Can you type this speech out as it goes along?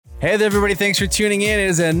Hey there, everybody. Thanks for tuning in. It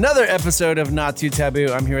is another episode of Not Too Taboo.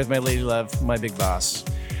 I'm here with my lady love, my big boss,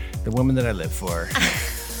 the woman that I live for,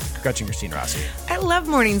 Gretchen Christine Rossi. I love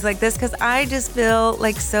mornings like this because I just feel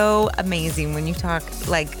like so amazing when you talk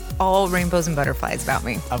like all rainbows and butterflies about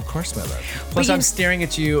me. Of course, my love. Plus, I'm staring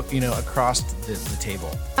at you, across the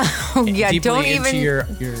table. Oh, yeah, deeply don't into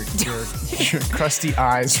even... your crusty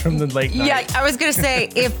eyes from the late night. Yeah, I was going to say,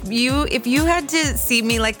 if you had to see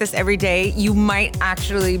me like this every day, you might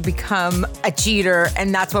actually become a cheater,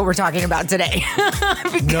 and that's what we're talking about today.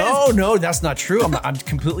 No, that's not true. I'm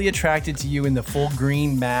completely attracted to you in the full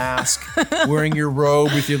green mask, wearing your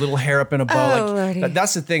robe with your little hair up in a bow.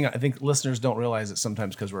 That's the thing. I think listeners don't realize it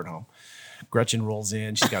sometimes because we're at home. Gretchen rolls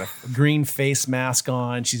in. She's got a green face mask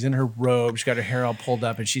on. She's in her robe. She's got her hair all pulled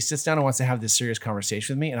up, and she sits down and wants to have this serious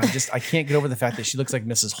conversation with me. And I can't get over the fact that she looks like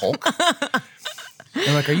Mrs. Hulk.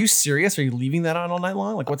 I'm like, are you serious? Are you leaving that on all night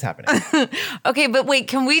long? Like, what's happening? Okay, but wait,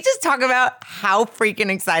 can we just talk about how freaking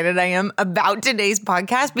excited I am about today's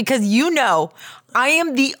podcast? Because I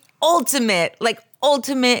am the ultimate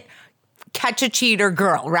catch a cheater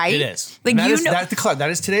girl, right? It is. Like, that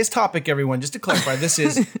is today's topic, everyone. Just to clarify, this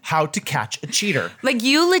is how to catch a cheater. Like,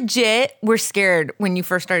 you legit were scared when you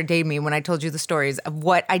first started dating me when I told you the stories of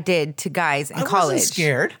what I did to guys in college. I wasn't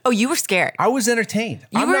scared. Oh, you were scared. I was entertained.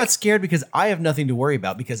 I'm not scared because I have nothing to worry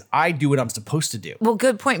about because I do what I'm supposed to do. Well,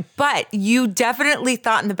 good point. But you definitely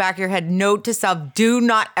thought in the back of your head, note to self, do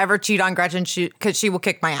not ever cheat on Gretchen because she will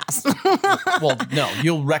kick my ass. Well, no,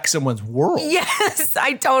 you'll wreck someone's world. Yes,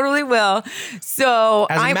 I totally will. So,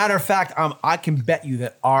 as a matter of fact, I can bet you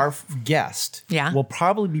that our guest will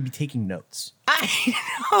probably be taking notes. I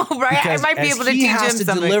know, right? Because I might be able to teach him something. He has to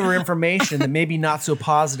deliver information that may be not so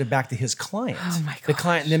positive back to his client. Oh my God. The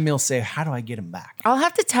client then will say, how do I get him back? I'll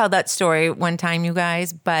have to tell that story one time, you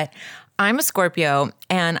guys, but I'm a Scorpio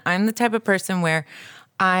and I'm the type of person where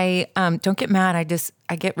I don't get mad.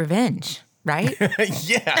 I get revenge. Right?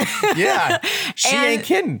 Yeah. She ain't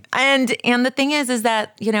kidding. And the thing is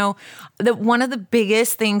that, one of the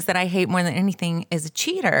biggest things that I hate more than anything is a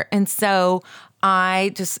cheater. And so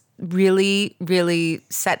I just really, really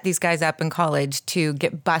set these guys up in college to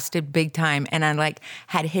get busted big time. And I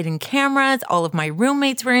had hidden cameras. All of my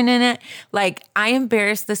roommates were in it. I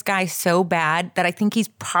embarrassed this guy so bad that I think he's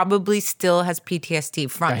probably still has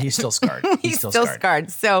PTSD from it. He's still scarred. He's still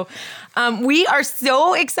scarred. So we are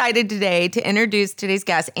so excited today to introduce today's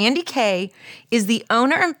guest. Andy Kay is the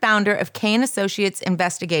owner and founder of Kay & Associates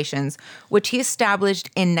Investigations, which he established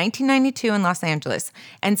in 1992 in Los Angeles.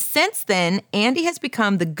 And since then, Andy has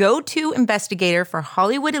become the go-to investigator for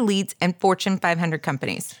Hollywood elites and Fortune 500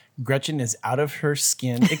 companies. Gretchen is out of her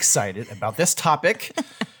skin excited about this topic.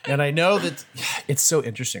 And I know that it's so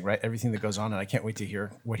interesting, right? Everything that goes on. And I can't wait to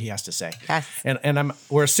hear what he has to say. Yes. And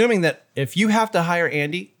we're assuming that if you have to hire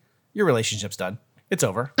Andy, your relationship's done. It's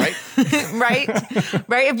over, right? Right.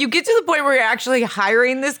 If you get to the point where you're actually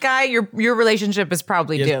hiring this guy, your relationship is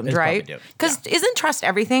probably doomed, right? Because isn't trust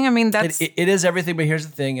everything? I mean, that's it is everything. But here's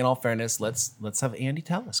the thing. In all fairness, let's have Andy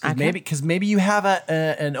tell us because maybe you have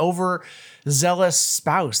an overzealous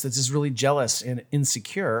spouse that's just really jealous and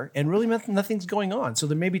insecure, and really nothing's going on. So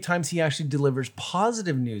there may be times he actually delivers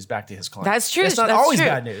positive news back to his client. That's true. It's not always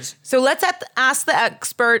bad news. So let's ask the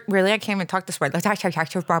expert. Really, I can't even talk this word. Let's talk.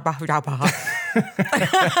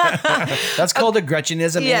 That's called a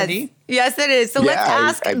Gretchenism, yes. Andy. Yes, it is. So let's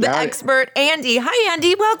ask the expert, Andy. Hi,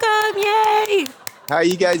 Andy. Welcome. Yay. How are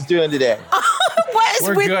you guys doing today? What is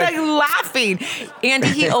with the laughing? Andy,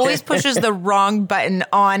 he always pushes the wrong button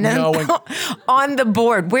on on the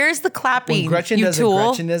board. Where's the clapping? When Gretchen does a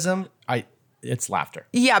Gretchenism, it's laughter.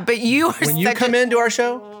 Yeah, but when you come into our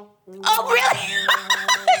show. Oh, really?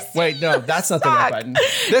 Wait, no, that's not the right button.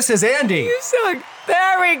 This is Andy. You suck.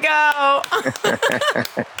 There we go.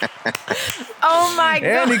 Oh, my God.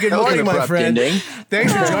 Andy, good morning, my friend.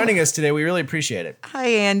 Thanks for joining us today. We really appreciate it. Hi,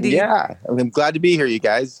 Andy. Yeah, I'm glad to be here, you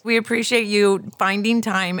guys. We appreciate you finding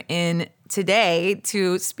time in today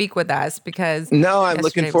to speak with us because I'm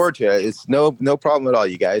looking forward to it. It's no problem at all,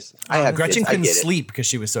 you guys. Gretchen couldn't sleep because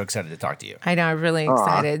she was so excited to talk to you. I know, I'm really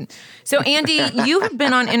excited. So, Andy, you have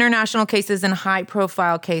been on international cases and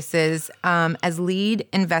high-profile cases as lead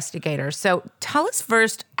investigator. So, tell us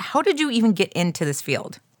first, how did you even get into this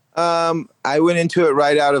field? I went into it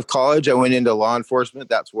right out of college. I went into law enforcement.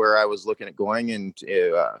 That's where I was looking at going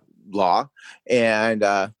into law, and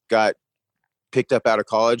got picked up out of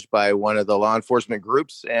college by one of the law enforcement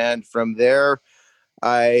groups. And from there,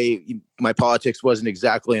 my politics wasn't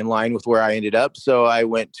exactly in line with where I ended up. So I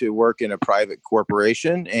went to work in a private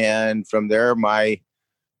corporation. And from there, my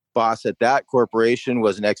boss at that corporation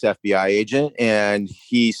was an ex-FBI agent, and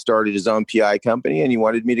he started his own PI company, and he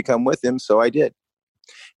wanted me to come with him. So I did.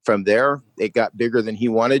 From there, it got bigger than he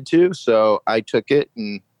wanted to. So I took it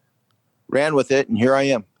and ran with it. And here I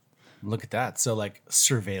am. Look at that. So like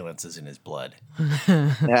surveillance is in his blood.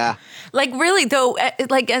 Yeah. Like really though,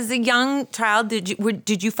 like as a young child,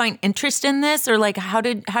 did you find interest in this, or like how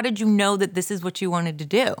did you know that this is what you wanted to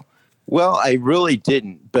do? Well, I really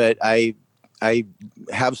didn't, but I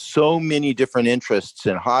have so many different interests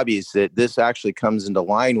and hobbies that this actually comes into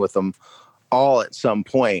line with them all at some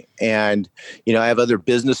point. And, I have other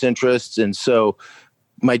business interests. And so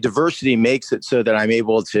my diversity makes it so that I'm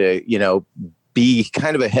able to, be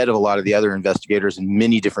kind of ahead of a lot of the other investigators in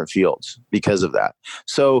many different fields because of that.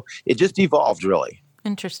 So it just evolved, really.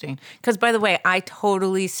 Interesting. Because by the way, I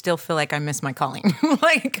totally still feel like I miss my calling.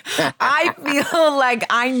 Like I feel like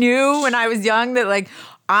I knew when I was young that like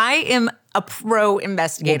I am a pro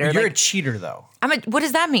investigator. Well, you're like, a cheater though. What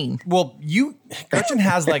does that mean? Well, Gretchen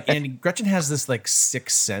has Gretchen has this like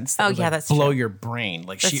sixth sense that would, like, that's blow true. your brain.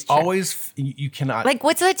 Like That's she true. always, you cannot. Like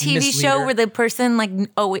what's that TV mislead show her. where the person like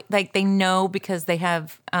they know because they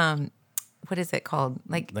have what is it called?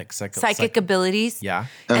 Like psychic abilities. Yeah.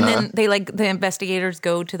 And then they the investigators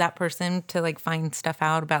go to that person to like find stuff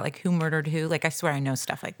out about like who murdered who. Like I swear I know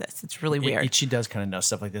stuff like this. It's really weird. She does kind of know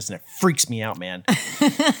stuff like this, and it freaks me out, man.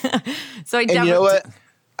 So And you know what?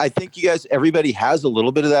 I think everybody has a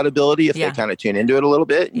little bit of that ability if they kind of tune into it a little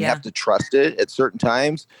bit. You have to trust it at certain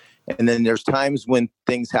times. And then there's times when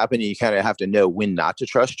things happen and you kind of have to know when not to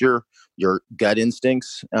trust your gut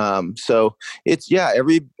instincts. So it's,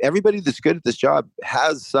 everybody that's good at this job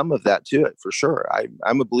has some of that to it for sure.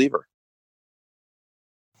 I'm a believer.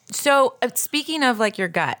 So speaking of like your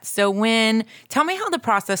gut, tell me how the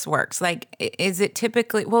process works. Like, is it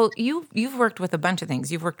typically, you've worked with a bunch of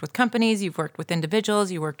things. You've worked with companies, you've worked with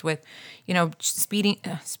individuals, you worked with, speeding.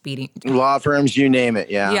 Law firms, you name it.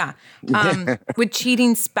 Yeah. Yeah. With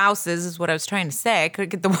cheating spouses is what I was trying to say. I couldn't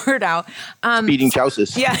get the word out. Speeding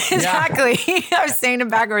spouses. Yeah, exactly. I was saying it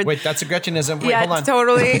backwards. Wait, that's a Gretchenism. Wait, yeah, hold on. It's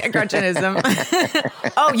totally a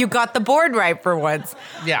Gretchenism. Oh, you got the board right for once.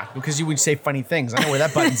 Yeah, because you would say funny things. I know where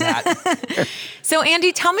that button's at. So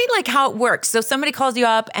Andy, tell me like how it works. So somebody calls you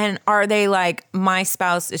up and are they like, my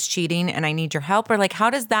spouse is cheating and I need your help? Or like, how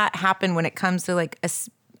does that happen when it comes to like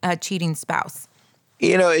a cheating spouse?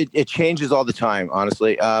 It changes all the time,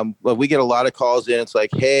 honestly. But we get a lot of calls in. It's like,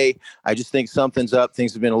 hey, I just think something's up.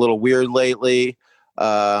 Things have been a little weird lately.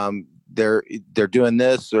 They're doing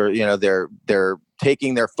this, or they're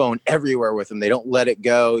taking their phone everywhere with them. They don't let it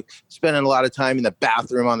go. Spending a lot of time in the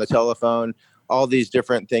bathroom on the telephone. All these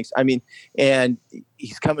different things. I mean, and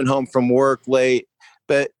he's coming home from work late,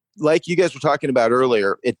 but like you guys were talking about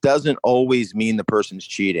earlier, it doesn't always mean the person's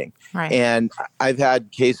cheating. Right. And I've had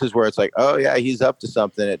cases where it's like, oh yeah, he's up to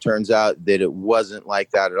something. It turns out that it wasn't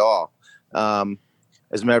like that at all.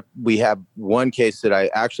 As a matter, we have one case that I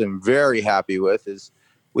actually am very happy with is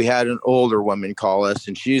we had an older woman call us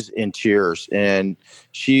and she's in tears and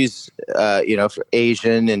she's,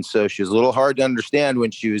 Asian. And so she was a little hard to understand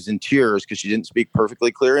when she was in tears because she didn't speak perfectly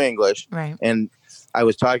clear English. Right. And I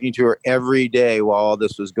was talking to her every day while all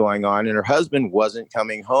this was going on. And her husband wasn't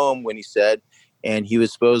coming home when he said, and he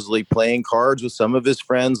was supposedly playing cards with some of his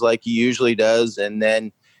friends like he usually does. And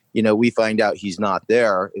then, we find out he's not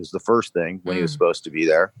there. It was the first thing when he was supposed to be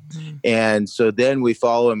there. And so then we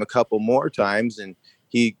follow him a couple more times and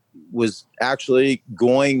he was actually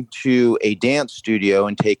going to a dance studio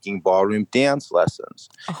and taking ballroom dance lessons.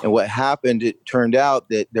 Oh. And what happened, it turned out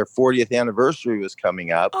that their 40th anniversary was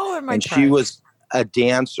coming up. Oh, and she was a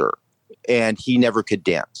dancer and he never could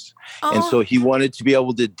dance. Oh. And so he wanted to be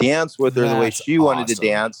able to dance with her the way she wanted to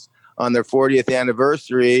dance on their 40th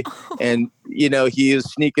anniversary. Oh. And, he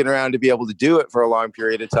was sneaking around to be able to do it for a long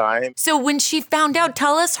period of time. So when she found out,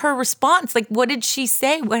 tell us her response. Like, what did she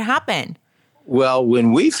say? What happened? Well,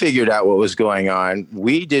 when we figured out what was going on,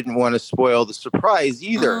 we didn't want to spoil the surprise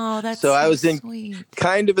either. Oh, that's so I was in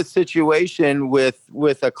kind of a situation with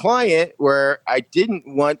a client where I didn't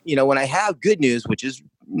want, when I have good news, which is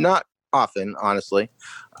not often, honestly,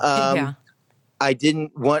 I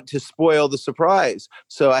didn't want to spoil the surprise.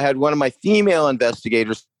 So I had one of my female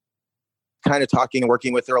investigators kind of talking and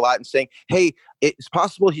working with her a lot and saying, hey, it's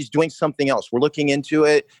possible he's doing something else. We're looking into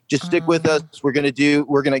it. Just stick with us. We're going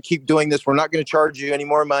to keep doing this. We're not going to charge you any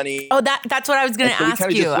more money. Oh, that's what I was going to ask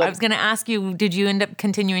you. I was going to ask you, did you end up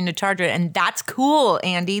continuing to charge it? And that's cool,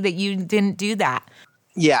 Andy, that you didn't do that.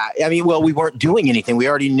 Yeah. I mean, well, we weren't doing anything. We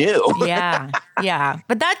already knew. Yeah.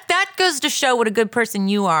 But that goes to show what a good person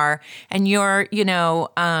you are. And you're,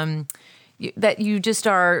 that you just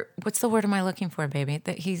are, what's the word am I looking for, baby?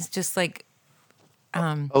 That he's just like,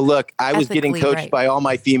 Oh, look, I was getting ethically coached right. by all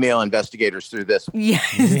my female investigators through this. yeah,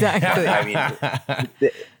 exactly. I mean,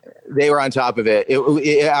 they were on top of it.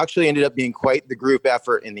 It actually ended up being quite the group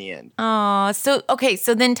effort in the end. Oh, so, okay.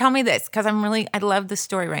 So then tell me this, because I love this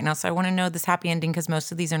story right now. So I want to know this happy ending, because most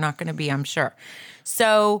of these are not going to be, I'm sure.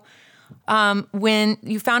 So when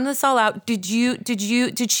you found this all out, did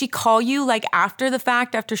she call you like after the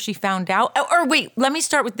fact, after she found out? Or wait, let me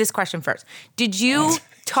start with this question first. Did you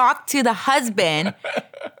talk to the husband?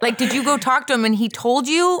 Like, did you go talk to him and he told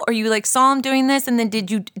you, or you like saw him doing this? And then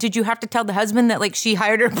did you have to tell the husband that like she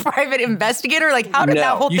hired a private investigator? Like, how did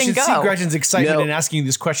that whole You thing should go? see Gretchen's excitement No. in asking you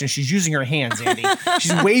this question. She's using her hands, Andy.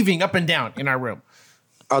 She's waving up and down in our room.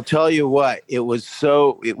 I'll tell you what,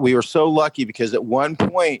 we were so lucky, because at one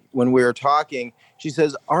point when we were talking, she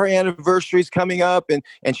says, our anniversary's coming up.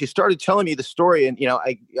 And she started telling me the story. And,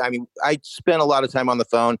 I mean, I spent a lot of time on the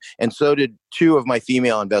phone, and so did two of my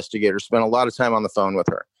female investigators spent a lot of time on the phone with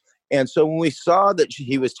her. And so when we saw that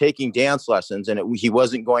he was taking dance lessons, and he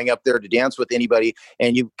wasn't going up there to dance with anybody,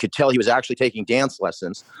 and you could tell he was actually taking dance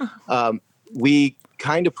lessons, we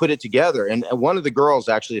kind of put it together. And one of the girls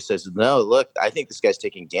actually says, no, look, I think this guy's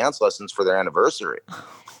taking dance lessons for their anniversary.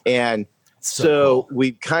 And so cool.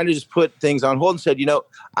 We kind of just put things on hold and said,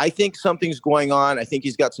 I think something's going on. I think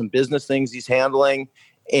he's got some business things he's handling,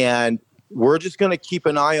 and we're just going to keep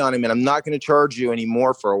an eye on him, and I'm not going to charge you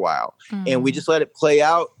anymore for a while. And we just let it play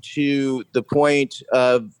out to the point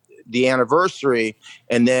of the anniversary.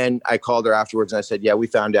 And then I called her afterwards and I said, yeah, we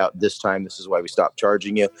found out this time. This is why we stopped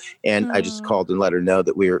charging you. And I just called and let her know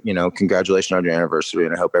that we were, congratulations on your anniversary,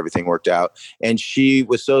 and I hope everything worked out. And she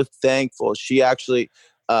was so thankful. She actually,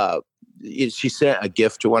 she sent a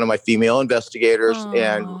gift to one of my female investigators,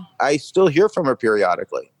 and I still hear from her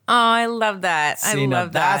periodically. Oh, I love that. I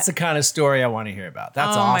love that. That's the kind of story I want to hear about.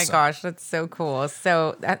 That's awesome. Oh my gosh, that's so cool.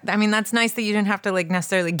 So, that's nice that you didn't have to like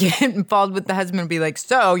necessarily get involved with the husband and be like,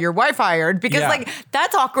 so your wife hired, because like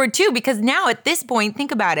that's awkward too, because now at this point,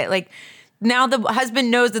 think about it. Like now the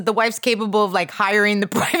husband knows that the wife's capable of like hiring the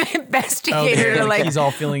private investigator to like he's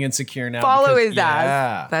all feeling insecure now. Follow his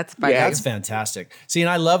ass. That's funny. Yeah, that's fantastic. See, and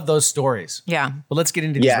I love those stories. Yeah. But let's get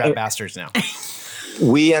into these rat bastards now.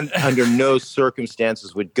 We under no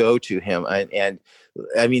circumstances would go to him. And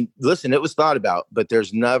I mean, listen, it was thought about, but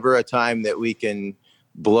there's never a time that we can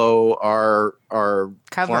blow our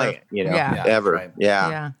cover, client, ever. Right. Yeah.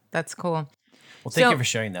 Yeah. That's cool. Well, thank you for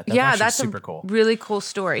sharing that. That's super cool. Really cool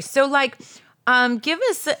story. So like, give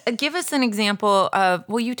us an example of,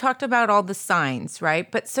 well, you talked about all the signs, right?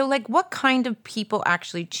 But so like what kind of people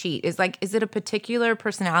actually cheat? Is it a particular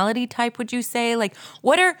personality type, would you say? Like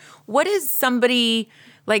what is somebody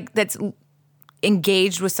like that's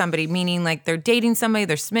engaged with somebody, meaning like they're dating somebody,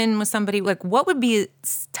 they're smitten with somebody? Like what would be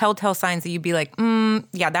telltale signs that you'd be like,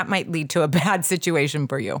 yeah, that might lead to a bad situation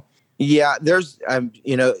for you? Yeah, there's,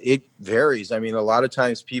 it varies. I mean, a lot of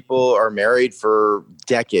times people are married for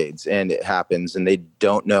decades and it happens and they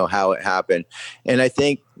don't know how it happened. And I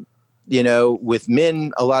think, with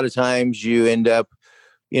men, a lot of times you end up,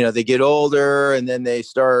 they get older and then they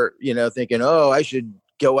start, thinking, oh, I should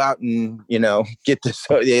go out and, get this.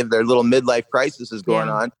 They have their little midlife crisis is going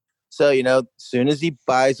on. So, as soon as he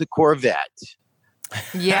buys a Corvette.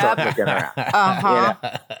 Yeah.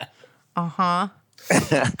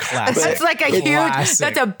 Classic. That's like a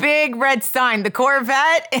that's a big red sign. The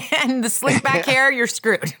Corvette and the slick back hair, you're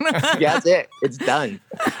screwed. Yeah, that's it. It's done.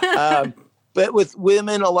 But with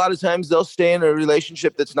women, a lot of times they'll stay in a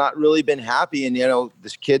relationship that's not really been happy. And,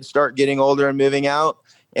 the kids start getting older and moving out.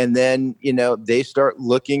 And then, they start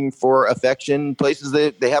looking for affection places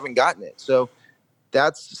they haven't gotten it. So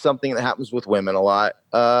that's something that happens with women a lot.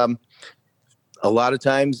 A lot of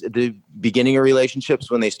times at the beginning of relationships,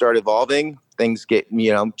 when they start evolving, things get,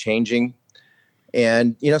 changing.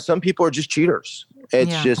 And, some people are just cheaters.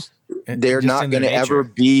 It's just, they're not going to ever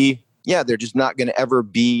be, they're just not going to ever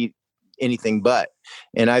be anything but.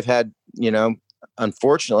 And I've had,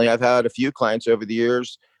 unfortunately, I've had a few clients over the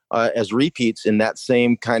years as repeats in that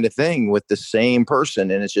same kind of thing with the same person.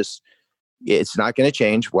 And it's not going to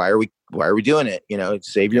change. Why are we doing it?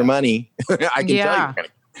 Save your money. I can tell you.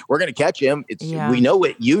 We're going to catch him. We know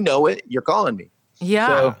it. You know it. You're calling me. Yeah.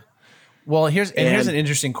 So, well, here's an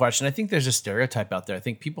interesting question. I think there's a stereotype out there. I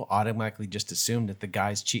think people automatically just assume that the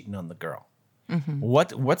guy's cheating on the girl. Mm-hmm.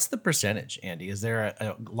 What's the percentage, Andy? Is there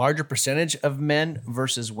a larger percentage of men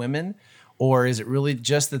versus women? Or is it really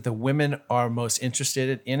just that the women are most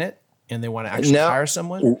interested in it and they want to actually hire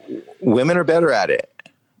someone? Women are better at it.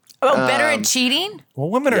 Oh, better at cheating?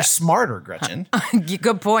 Well, women are smarter, Gretchen.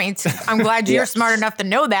 Good point. I'm glad you're smart enough to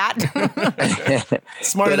know that.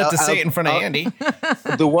 Smart enough to say it in front of Andy.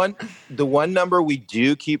 The one number we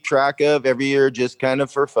do keep track of every year, just kind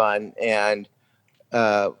of for fun. And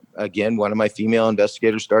again, one of my female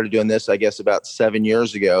investigators started doing this, I guess, about 7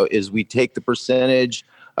 years ago, is we take the percentage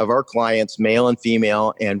of our clients, male and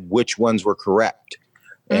female, and which ones were correct.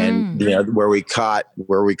 And where we caught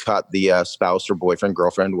the spouse or boyfriend,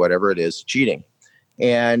 girlfriend, whatever it is, cheating.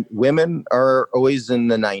 And women are always in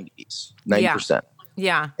the 90s, 90%.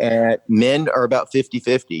 Yeah. And men are about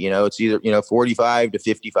 50-50. It's either, 45 to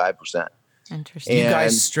 55%. Interesting. You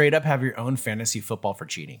guys straight up have your own fantasy football for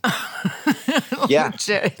cheating. Yeah.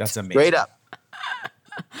 That's amazing. Straight up.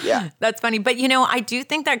 Yeah. That's funny. But, I do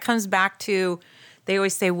think that comes back to, they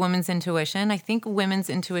always say women's intuition. I think women's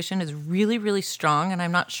intuition is really, really strong. And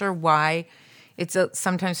I'm not sure why it's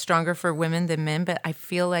sometimes stronger for women than men, but I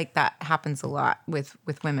feel like that happens a lot with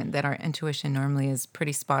women, that our intuition normally is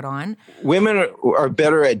pretty spot on. Women are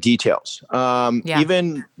better at details.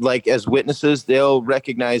 Even like as witnesses, they'll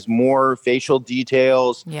recognize more facial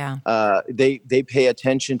details. Yeah. They pay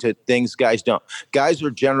attention to things guys don't. Guys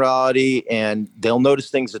are generality, and they'll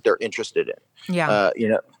notice things that they're interested in. Yeah.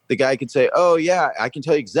 The guy could say, "Oh yeah, I can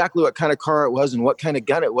tell you exactly what kind of car it was and what kind of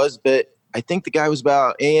gun it was," but I think the guy was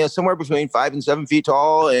about somewhere between 5 and 7 feet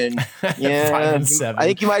tall, and 5 and 7. I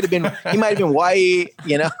think he might have been white.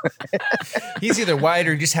 He's either white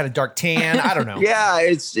or just had a dark tan. I don't know. Yeah,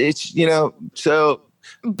 it's so.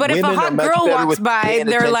 But if a hot girl walks by,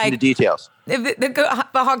 they're like, the details. If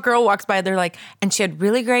the hot girl walks by, they're like, and she had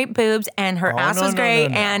really great boobs, and her ass was great,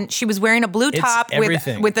 and she was wearing a blue top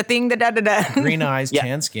with the thing, da-da-da-da. Green eyes,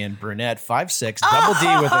 tan skin, brunette, 5'6", double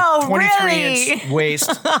D with a 23-inch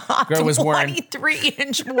waist. Girl was wearing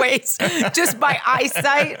 23-inch waist just by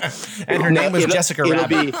eyesight. And her name was Jessica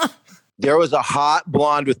Rabbit. There was a hot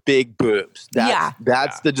blonde with big boobs.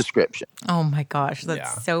 That's the description. Oh my gosh,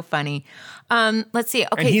 that's so funny. Let's see. Okay,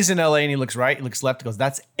 and he's in LA, and he looks right, he looks left, he goes,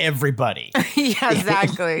 "That's everybody." Yeah,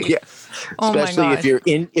 exactly. Yeah, especially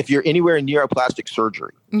if you're anywhere near a plastic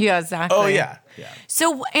surgery. Yeah, exactly. Oh yeah.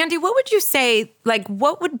 So, Andy, what would you say? Like,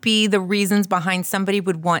 what would be the reasons behind somebody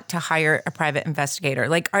would want to hire a private investigator?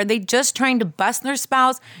 Like, are they just trying to bust their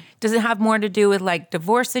spouse? Does it have more to do with like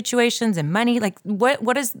divorce situations and money? Like,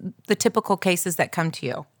 what is the typical cases that come to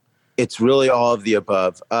you? It's really all of the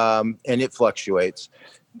above, and it fluctuates.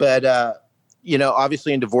 But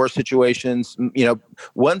obviously in divorce situations,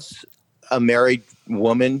 once a married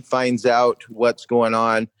woman finds out what's going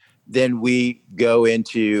on, then we go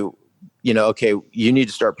into, okay, you need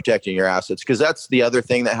to start protecting your assets, because that's the other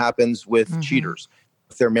thing that happens with cheaters.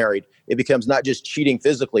 If they're married, it becomes not just cheating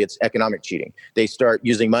physically, it's economic cheating. They start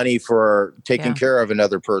using money for taking care of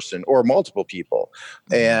another person or multiple people,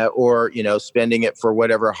 or, spending it for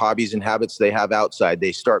whatever hobbies and habits they have outside.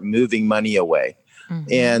 They start moving money away.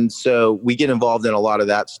 And so we get involved in a lot of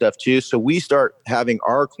that stuff too. So we start having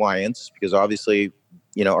our clients, because obviously,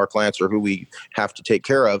 our clients are who we have to take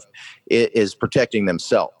care of, is protecting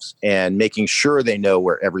themselves and making sure they know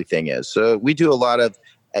where everything is. So we do a lot of,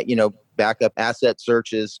 backup asset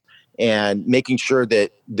searches and making sure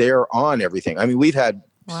that they're on everything. I mean, we've had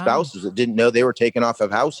spouses that didn't know they were taken off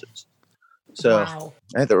of houses. So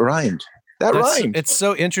that rhymed. That rhymed. It's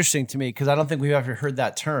so interesting to me, because I don't think we've ever heard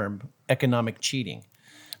that term, economic cheating.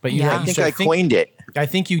 But I think I coined it. I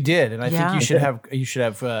think you did, and I think you should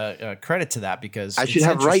have credit to that, because I should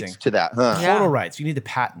have rights to that. Huh? Total rights. You need to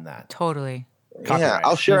patent that. Totally. Yeah,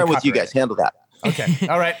 I'll share them with you guys. Handle that. Okay.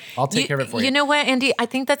 All right. I'll take care of it for you. You know what, Andy? I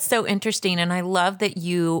think that's so interesting. And I love that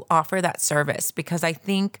you offer that service, because I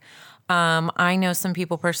think I know some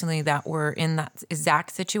people personally that were in that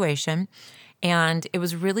exact situation. And it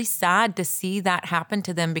was really sad to see that happen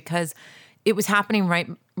to them, because it was happening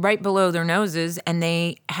right below their noses, and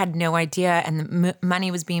they had no idea. And the money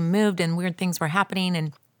was being moved, and weird things were happening,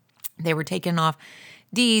 and they were taking off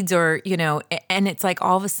deeds, or, and it's like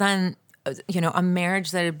all of a sudden, a marriage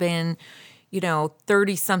that had been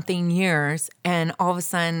 30 something years. And all of a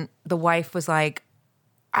sudden the wife was like,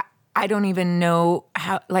 I don't even know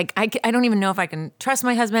how, like, I don't even know if I can trust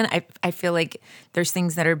my husband. I feel like there's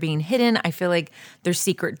things that are being hidden. I feel like there's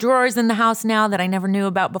secret drawers in the house now that I never knew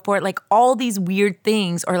about before. Like all these weird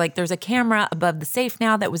things, or like there's a camera above the safe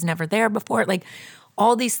now that was never there before. Like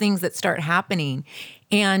all these things that start happening.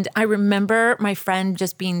 And I remember my friend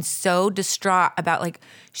just being so distraught about, like,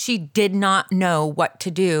 she did not know what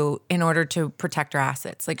to do in order to protect her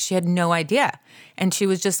assets. Like she had no idea. And she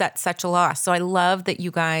was just at such a loss. So I love that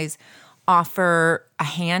you guys offer a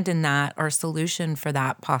hand in that or a solution for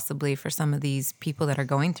that, possibly for some of these people that are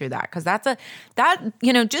going through that. Because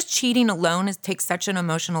just cheating alone takes such an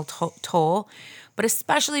emotional toll. But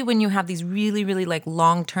especially when you have these really, really like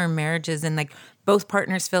long-term marriages and like both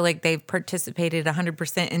partners feel like they've participated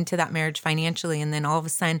 100% into that marriage financially. And then all of a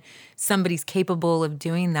sudden somebody's capable of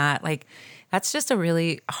doing that. Like that's just a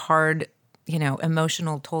really hard,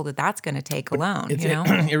 emotional toll that's going to take alone.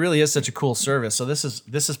 It really is such a cool service. So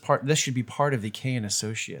this should be part of the K and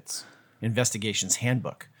Associates Investigations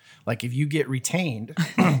Handbook. Like if you get retained,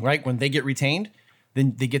 right? When they get retained,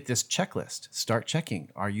 then they get this checklist. Start checking.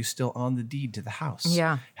 Are you still on the deed to the house?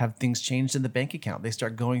 Yeah. Have things changed in the bank account? They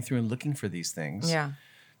start going through and looking for these things. Yeah.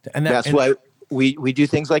 And that's why we do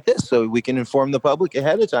things like this, so we can inform the public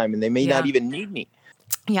ahead of time, and they may not even need me.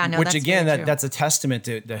 Yeah, no, which again, that's a testament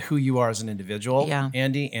to who you are as an individual,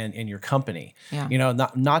 Andy, and your company. Yeah.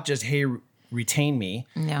 Not just, hey, retain me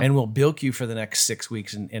and we'll bilk you for the next 6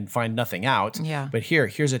 weeks and find nothing out. Yeah. But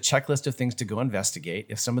here's a checklist of things to go investigate.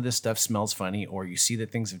 If some of this stuff smells funny or you see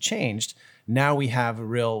that things have changed, now we have a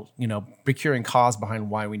real, procuring cause behind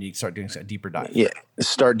why we need to start doing a deeper dive. Yeah.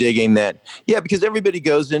 Start digging that. Yeah. Because everybody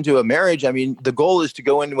goes into a marriage. I mean, the goal is to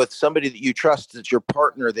go in with somebody that you trust, that's your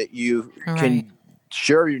partner, that you can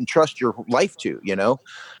share and trust your life to,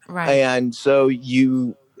 Right. And so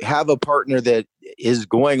you have a partner that is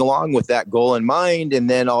going along with that goal in mind, and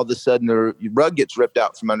then all of a sudden the rug gets ripped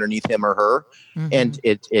out from underneath him or her. Mm-hmm. And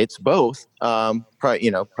it's both.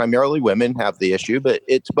 Primarily women have the issue, but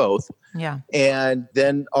it's both. Yeah. And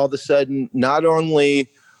then all of a sudden, not only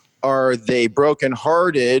are they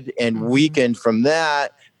brokenhearted and weakened from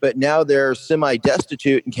that, but now they're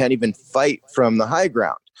semi-destitute and can't even fight from the high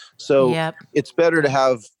ground. So it's better to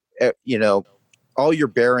have, all your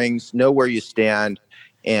bearings, know where you stand,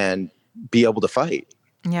 and be able to fight.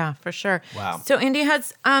 Yeah, for sure. Wow. So Andy,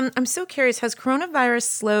 I'm so curious, has coronavirus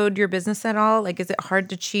slowed your business at all? Like, is it hard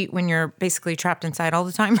to cheat when you're basically trapped inside all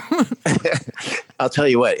the time? I'll tell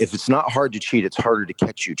you what, if it's not hard to cheat, it's harder to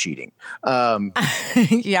catch you cheating.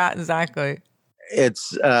 Yeah, exactly.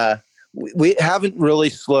 It's, we haven't really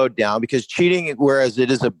slowed down because cheating, whereas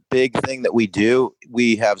it is a big thing that we do,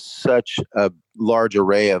 we have such a large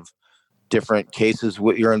array of different cases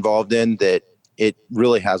what you're involved in that it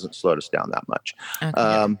really hasn't slowed us down that much.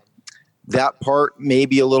 Okay. That part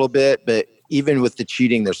maybe a little bit, but even with the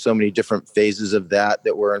cheating, there's so many different phases of that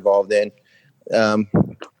we're involved in.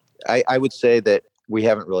 I would say that we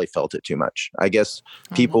haven't really felt it too much. I guess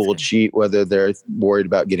people will cheat whether they're worried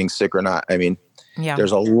about getting sick or not. I mean,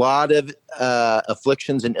 there's a lot of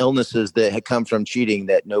afflictions and illnesses that have come from cheating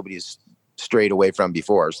that nobody's strayed away from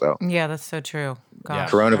before. So yeah, that's so true. Gosh,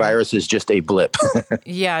 coronavirus is just a blip.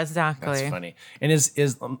 Yeah, exactly. That's funny. And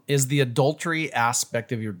is the adultery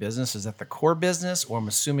aspect of your business, is that the core business, or I'm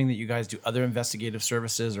assuming that you guys do other investigative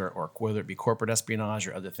services or whether it be corporate espionage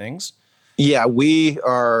or other things? Yeah, we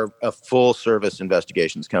are a full service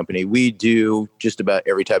investigations company. We do just about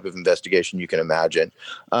every type of investigation you can imagine.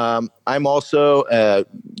 I'm also a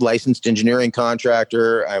licensed engineering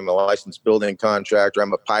contractor. I'm a licensed building contractor.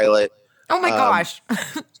 I'm a pilot. Oh my gosh.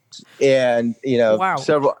 And,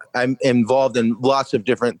 I'm involved in lots of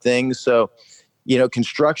different things. So,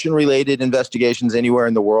 construction related investigations anywhere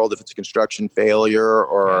in the world, if it's a construction failure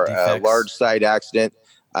or a large site accident,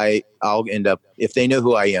 I'll end up, if they know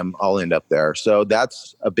who I am, I'll end up there. So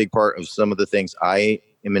that's a big part of some of the things I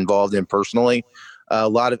am involved in personally. A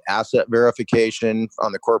lot of asset verification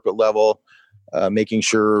on the corporate level, making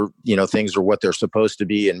sure, things are what they're supposed to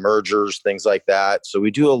be in mergers, things like that. So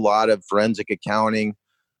we do a lot of forensic accounting,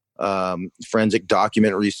 forensic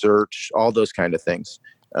document research, all those kind of things,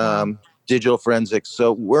 digital forensics.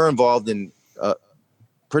 So we're involved in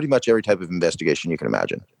pretty much every type of investigation you can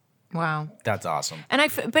imagine. Wow. That's awesome. And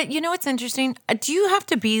but what's interesting? Do you have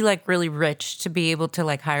to be like really rich to be able to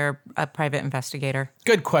like hire a private investigator?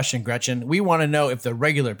 Good question, Gretchen. We want to know if the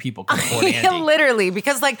regular people can afford Andy. Literally,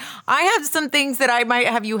 because like I have some things that I might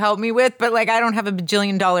have you help me with, but like I don't have $1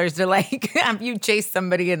 bajillion to like have you chase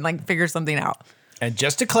somebody and like figure something out. And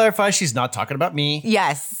just to clarify, she's not talking about me.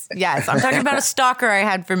 Yes. I'm talking about a stalker I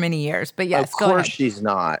had for many years, but yes, of course she's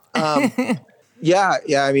not. Yeah.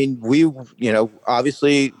 I mean,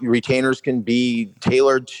 obviously retainers can be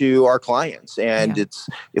tailored to our clients, and it's,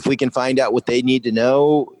 if we can find out what they need to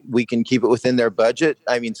know, we can keep it within their budget.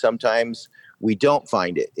 I mean, sometimes we don't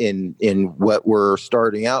find it in what we're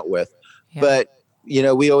starting out with, but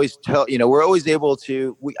we always tell, we're always able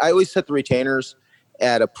to, I always set the retainers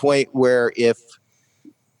at a point where if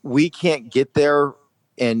we can't get there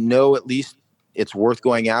and know at least it's worth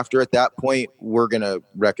going after at that point, we're going to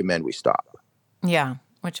recommend we stop. Yeah,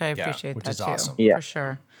 which I appreciate which that is too, awesome. for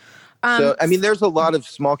sure. So, I mean, there's a lot of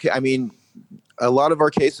a lot of our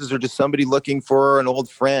cases are just somebody looking for an old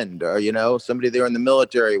friend or, somebody they were in the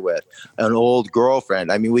military with, an old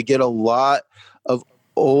girlfriend. I mean, we get a lot of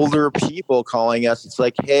older people calling us. It's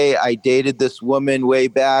like, hey, I dated this woman way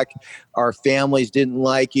back. Our families didn't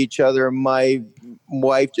like each other. My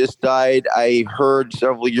wife just died. I heard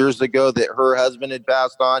several years ago that her husband had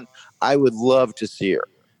passed on. I would love to see her.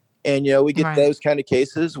 And, we get those kind of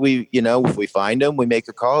cases. We, if we find them, we make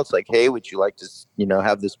a call. It's like, hey, would you like to,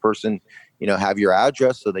 have this person, have your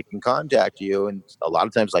address so they can contact you? And a lot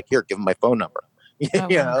of times, like, here, give them my phone number.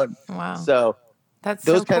 Wow. So that's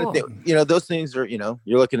those so kind cool. of things, those things are,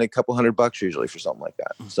 you're looking at a couple $100 usually for something like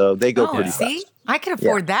that. So they go pretty fast. I can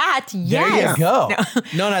afford that. Yes. There you go.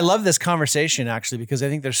 No, and I love this conversation actually, because I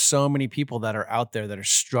think there's so many people that are out there that are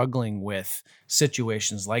struggling with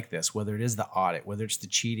situations like this, whether it is the audit, whether it's the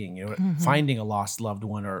cheating, finding a lost loved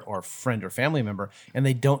one or friend or family member, and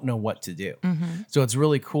they don't know what to do. So it's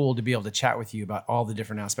really cool to be able to chat with you about all the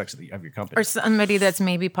different aspects of your company. Or somebody that's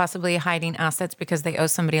maybe possibly hiding assets because they owe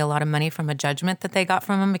somebody a lot of money from a judgment that they got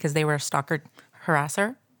from them because they were a stalker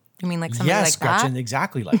harasser. You mean like somebody like Gretchen, that?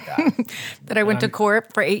 exactly like that. That I went to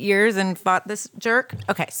court for 8 years and fought this jerk?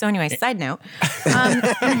 Okay, so anyway, side note.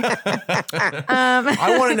 I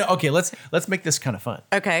want to know, okay, let's make this kind of fun.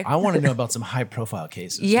 Okay. I want to know about some high profile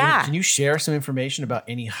cases. Yeah. Can you share some information about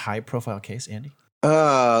any high profile case, Andy?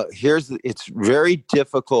 It's very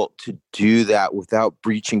difficult to do that without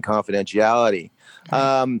breaching confidentiality.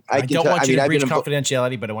 I don't want you to breach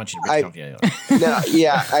confidentiality, but I want you to breach confidentiality. No,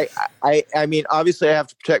 yeah. I mean, obviously I have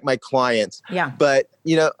to protect my clients. Yeah. But,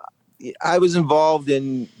 I was involved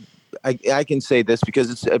in, I can say this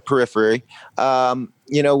because it's a periphery.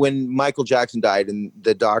 When Michael Jackson died and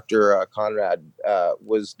the doctor, Conrad,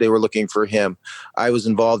 they were looking for him. I was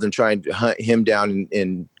involved in trying to hunt him down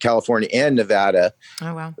in California and Nevada.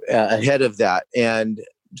 Oh, wow. Ahead of that. And,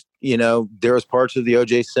 there was parts of the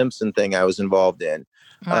O.J. Simpson thing I was involved in.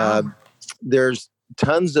 Wow. There's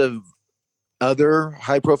tons of other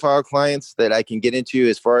high profile clients that I can get into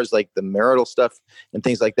as far as like the marital stuff and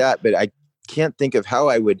things like that. But I can't think of how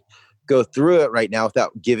I would go through it right now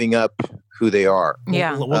without giving up who they are.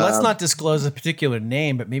 Yeah. Well, let's not disclose a particular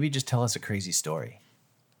name, but maybe just tell us a crazy story.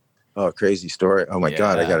 Oh, crazy story. Oh my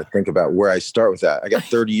God. I got to think about where I start with that. I got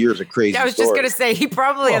 30 years of crazy I was just going to say, he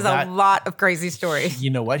probably has a lot of crazy stories. You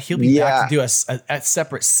know what? He'll be back to do a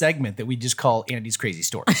separate segment that we just call Andy's Crazy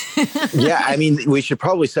Stories. Yeah. I mean, we should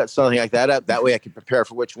probably set something like that up. That way I can prepare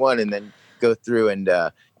for which one and then go through and,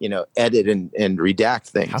 edit and redact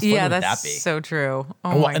things. How fun would that be? So true.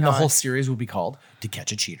 Oh my God. And the whole series will be called To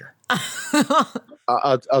Catch a Cheater.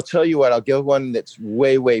 I'll tell you what, I'll go one that's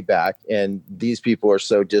way, way back. And these people are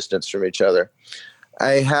so distant from each other.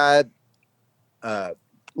 I had a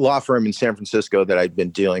law firm in San Francisco that I'd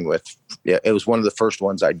been dealing with. It was one of the first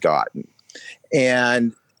ones I'd gotten.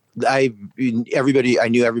 And I knew everybody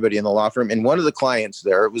in the law firm. And one of the clients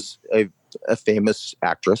there was a famous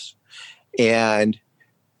actress. And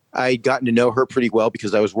I'd gotten to know her pretty well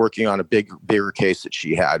because I was working on a bigger case that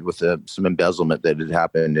she had with some embezzlement that had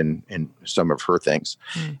happened in some of her things.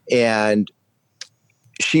 And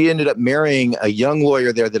she ended up marrying a young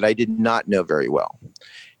lawyer there that I did not know very well.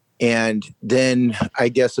 And then I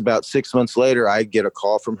guess about 6 months later, I get a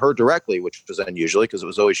call from her directly, which was unusual because it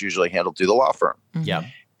was always usually handled through the law firm. Yeah.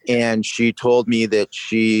 And she told me that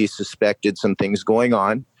she suspected some things going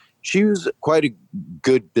on. She was quite a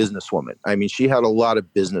good businesswoman. I mean, she had a lot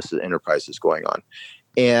of business enterprises going on.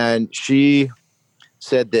 And she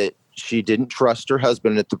said that she didn't trust her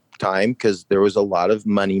husband at the time because there was a lot of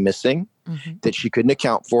money missing that she couldn't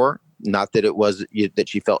account for. Not that it was that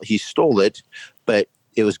she felt he stole it, but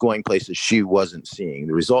it was going places she wasn't seeing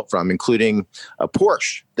the result from, including a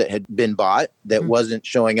Porsche that had been bought that wasn't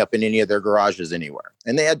showing up in any of their garages anywhere.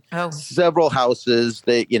 And they had several houses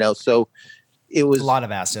that, so it was a lot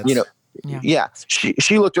of assets.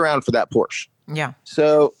 She looked around for that Porsche. Yeah.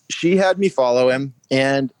 So she had me follow him,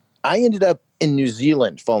 and I ended up in New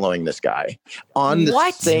Zealand following this guy on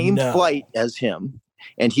the same flight as him,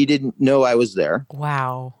 and he didn't know I was there.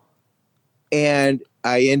 Wow. And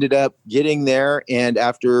I ended up getting there, and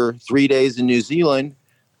after 3 days in New Zealand,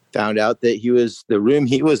 found out that the room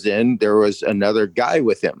he was in, there was another guy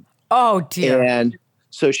with him. Oh dear. And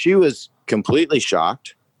so she was completely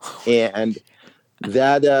shocked, and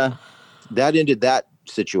that ended that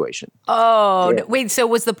situation. Oh, wait. So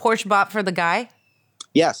was the Porsche bought for the guy?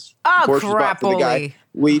 Yes. Oh, Porsche was bought for the guy.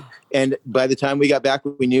 crapoly. And by the time we got back,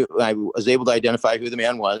 we knew I was able to identify who the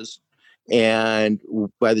man was. And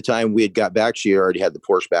by the time we had got back, she already had the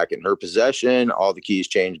Porsche back in her possession. All the keys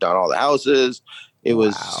changed on all the houses.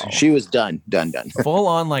 She was done. Full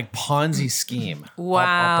on like Ponzi scheme.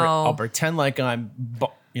 Wow. I'll pretend like I'm,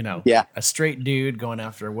 a straight dude going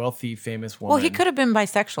after a wealthy, famous woman. Well, he could have been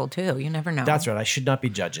bisexual too. You never know. That's right. I should not be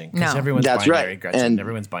judging because No. everyone's That's binary, right. Gretchen. And-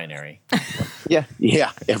 Everyone's binary.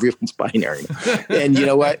 Yeah, everyone's binary. And you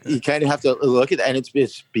know what? You kind of have to look at that, and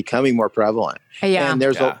it's becoming more prevalent. Yeah. And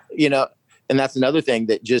there's and that's another thing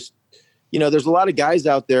that just, there's a lot of guys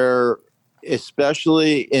out there,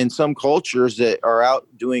 especially in some cultures, that are out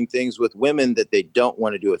doing things with women that they don't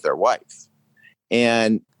want to do with their wife.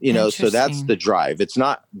 And, so that's the drive. It's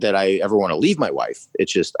not that I ever want to leave my wife.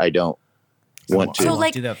 It's just, I don't want to. So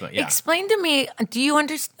like, do that, yeah. explain to me, do you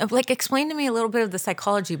understand, like, explain to me a little bit of the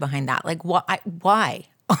psychology behind that. Like, why?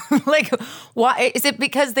 Like, why? Is it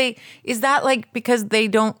because because they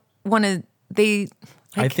don't want to,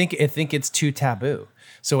 I think it's too taboo.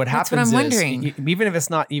 So what That's happens what I'm is, wondering. even if it's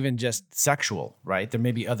not even just sexual, right? There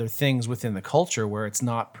may be other things within the culture where it's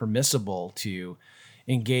not permissible to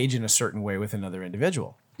engage in a certain way with another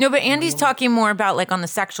individual. No, but Andy's talking more about like on the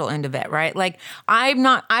sexual end of it, right? Like I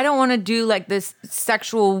don't want to do like this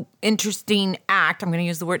sexual interesting act. I'm going to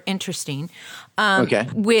use the word interesting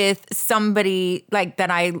with somebody like that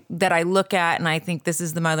I look at and I think this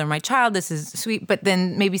is the mother of my child. This is sweet. But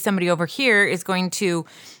then maybe somebody over here is going to,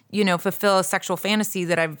 fulfill a sexual fantasy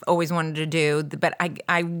that I've always wanted to do, but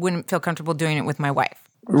I wouldn't feel comfortable doing it with my wife.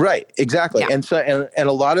 Right. Exactly. Yeah. And so, and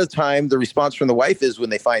a lot of the time the response from the wife is when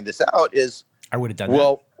they find this out is, I would have done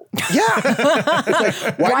well, yeah. It's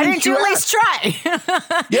like, why didn't you at least try?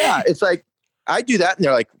 Yeah. It's like, I do that. And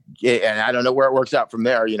they're like, yeah, and I don't know where it works out from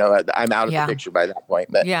there. I'm out of the picture by that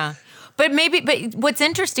point. But yeah. But what's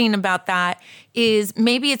interesting about that is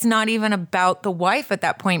maybe it's not even about the wife at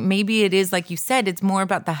that point. Maybe it is, like you said, it's more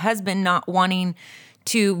about the husband not wanting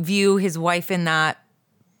to view his wife in that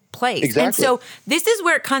place. Exactly. And so this is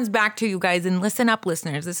where it comes back to, you guys, and listen up,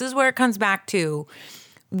 listeners. This is where it comes back to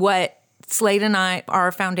what Slade and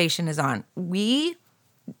our foundation is on. We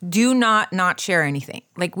do not share anything.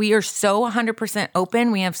 Like we are so 100%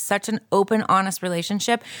 open. We have such an open, honest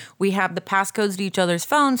relationship. We have the passcodes to each other's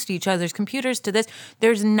phones, to each other's computers, to this.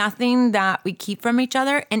 There's nothing that we keep from each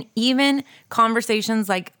other. And even conversations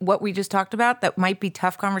like what we just talked about that might be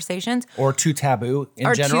tough conversations. Or too taboo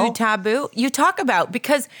in general. Or too taboo. You talk about,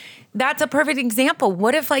 because that's a perfect example.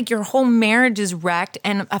 What if like your whole marriage is wrecked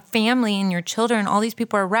and a family and your children, all these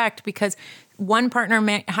people are wrecked because one partner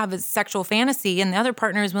may have a sexual fantasy and the other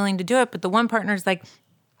partner is willing to do it, but the one partner is like,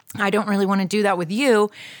 I don't really want to do that with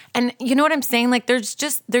you. And you know what I'm saying? Like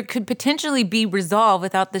there could potentially be resolve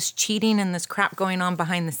without this cheating and this crap going on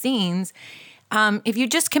behind the scenes if you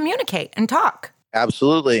just communicate and talk.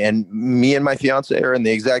 Absolutely. And me and my fiance are in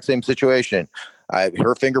the exact same situation.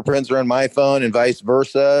 Her fingerprints are on my phone and vice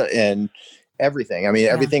versa. And everything. I mean,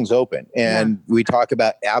 everything's open and we talk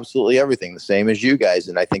about absolutely everything, the same as you guys.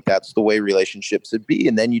 And I think that's the way relationships should be.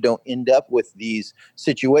 And then you don't end up with these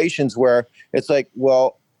situations where it's like,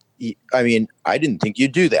 well, I mean, I didn't think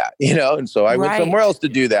you'd do that, and so I went somewhere else to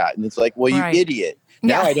do that. And it's like, well, you idiot.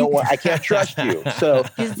 Now I can't trust you. So,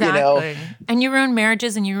 exactly. And you ruin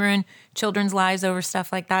marriages and you ruin children's lives over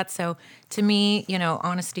stuff like that. So to me,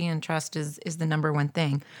 honesty and trust is the number one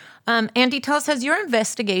thing. Andy, tell us, has your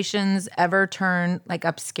investigations ever turned like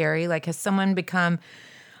up scary? Like has someone become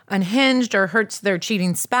unhinged or hurts their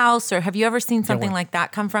cheating spouse? Or have you ever seen something like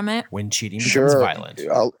that come from it? When cheating becomes violent.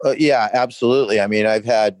 Yeah, absolutely. I mean, I've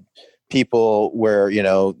had people where,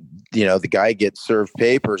 the guy gets served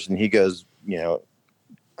papers and he goes,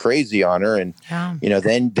 crazy on her. And,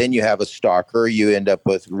 then you have a stalker, you end up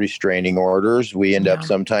with restraining orders. We end up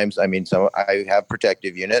sometimes, I have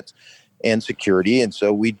protective units and security. And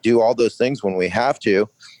so we do all those things when we have to,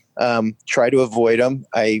 try to avoid them.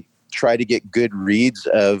 I try to get good reads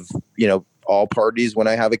of, all parties when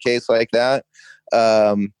I have a case like that.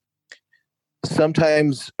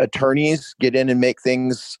 Sometimes attorneys get in and make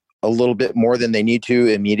things a little bit more than they need to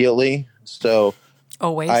immediately. So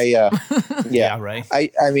always,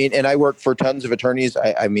 right. I mean, and I work for tons of attorneys.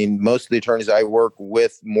 I mean, most of the attorneys I work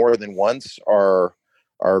with more than once are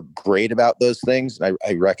great about those things. And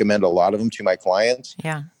I recommend a lot of them to my clients.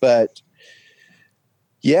 Yeah. But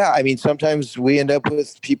yeah, I mean, sometimes we end up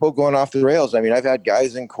with people going off the rails. I mean, I've had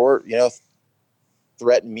guys in court,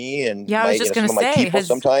 threaten me and I was just going to say,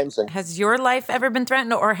 has your life ever been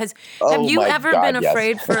threatened, or have you ever been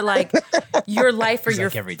afraid for like your life or your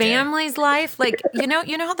family's life? Like, you know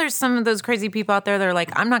how there's some of those crazy people out there that are like,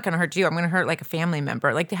 I'm not going to hurt you. I'm going to hurt like a family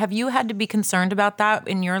member. Like, have you had to be concerned about that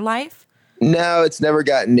in your life? No, it's never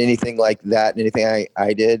gotten anything like that. Anything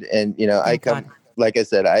I did. And, like I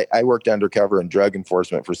said, I worked undercover in drug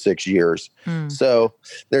enforcement for 6 years. So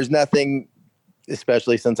there's nothing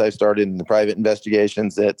especially since I started in the private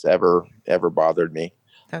investigations, that's ever bothered me.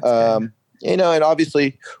 That's good. And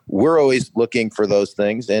obviously we're always looking for those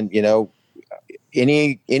things. And,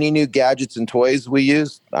 any new gadgets and toys we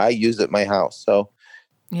use, I use at my house. So,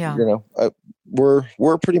 yeah,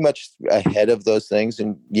 we're pretty much ahead of those things.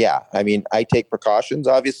 And yeah, I mean, I take precautions,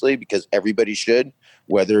 obviously, because everybody should,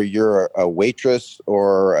 whether you're a waitress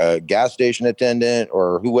or a gas station attendant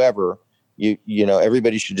or whoever,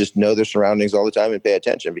 everybody should just know their surroundings all the time and pay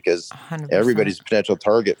attention, because 100%. everybody's a potential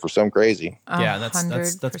target for some crazy. Yeah, that's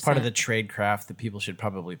part of the trade craft that people should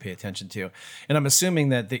probably pay attention to. And I'm assuming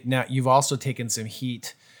that now you've also taken some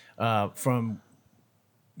heat from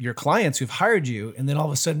your clients who've hired you, and then all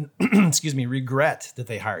of a sudden, regret that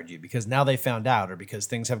they hired you because now they found out, or because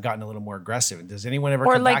things have gotten a little more aggressive. And does anyone ever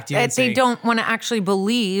come back to you and say they don't want to actually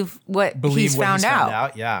believe what he's found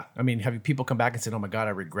out? Yeah. I mean, have people come back and said, "Oh my God,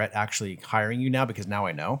 I regret actually hiring you now because now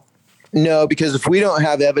I know"? No, because if we don't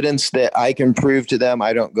have evidence that I can prove to them,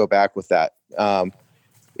 I don't go back with that.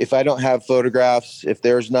 If I don't have photographs, if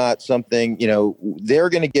there's not something, they're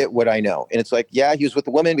going to get what I know. And it's like, yeah, he was with a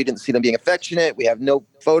woman. We didn't see them being affectionate. We have no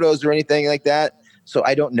photos or anything like that. So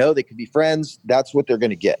I don't know. They could be friends. That's what they're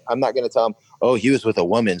going to get. I'm not going to tell them, oh, he was with a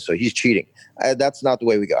woman, so he's cheating. That's not the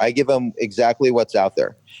way we go. I give them exactly what's out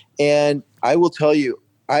there. And I will tell you,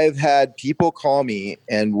 I've had people call me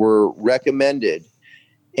and were recommended,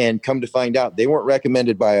 and come to find out they weren't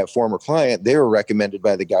recommended by a former client. They were recommended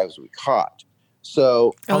by the guys we caught.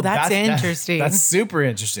 So, that's interesting. That's super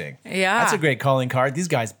interesting. Yeah. That's a great calling card. These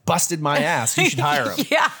guys busted my ass. You should hire them.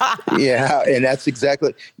 Yeah. And that's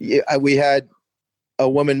exactly, we had a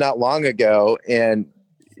woman not long ago, and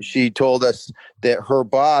she told us that her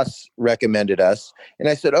boss recommended us. And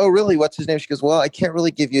I said, oh, really? What's his name? She goes, well, I can't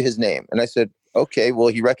really give you his name. And I said, okay, well,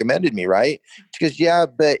 he recommended me, right? She goes, yeah,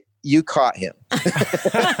 but you caught him.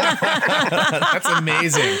 That's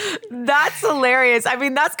amazing. That's hilarious. I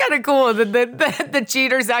mean, that's kind of cool. The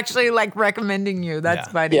cheater's actually like recommending you.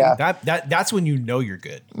 That's funny. Yeah. That's when you know you're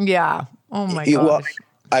good. Yeah. Oh my gosh. Well,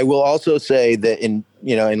 I will also say that in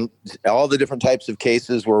all the different types of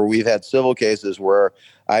cases where we've had civil cases where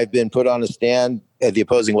I've been put on a stand, the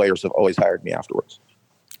opposing lawyers have always hired me afterwards.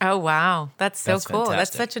 Oh, wow. That's so cool.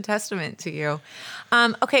 Fantastic. That's such a testament to you.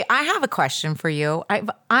 Okay, I have a question for you.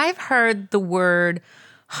 I've heard the word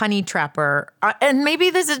honey trapper, and maybe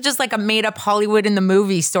this is just like a made up Hollywood in the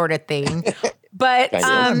movie sort of thing. But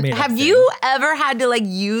have you ever had to like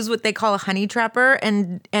use what they call a honey trapper,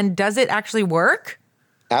 and does it actually work?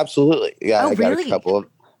 Absolutely. Yeah, I really?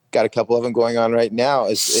 got a couple of them going on right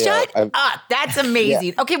now. Shut up. That's amazing.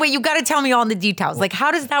 Yeah. Okay, wait, you got to tell me all the details. Like,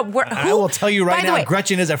 how does that work? I will tell you right now,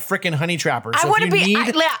 Gretchen is a freaking honey trapper. So I want to be,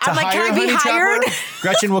 I'm like, can I be hired?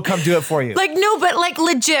 Gretchen will come do it for you. Like, no, but like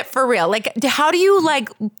legit for real. Like, how do you like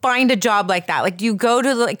find a job like that? Like, do you go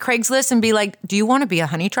to like Craigslist and be like, do you want to be a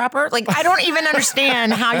honey trapper? Like, I don't even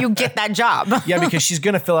understand how you get that job. Yeah, because she's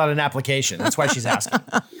going to fill out an application. That's why she's asking.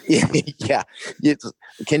 Yeah.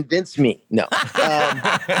 Convince me. No.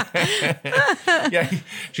 Yeah,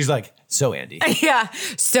 she's like, so Andy. Yeah,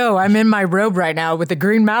 so I'm in my robe right now with the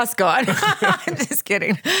green mask on. I'm just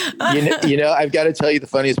kidding. I've got to tell you the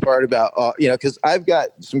funniest part about, because I've got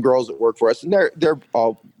some girls that work for us, and they're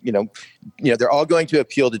all, they're all going to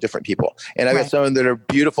appeal to different people, and I've got some that are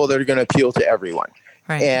beautiful that are going to appeal to everyone,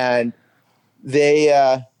 and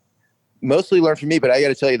they mostly learn from me. But I got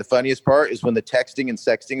to tell you, the funniest part is when the texting and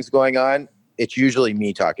sexting is going on. It's usually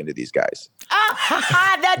me talking to these guys.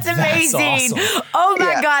 That's amazing. That's awesome. Oh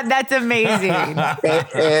my God, that's amazing.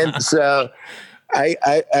 and so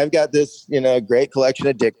I've got this, great collection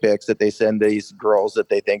of dick pics that they send these girls that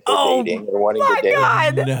they think they're dating or wanting to date.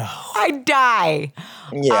 God. No. I die.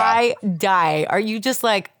 Yeah. I die. Are you just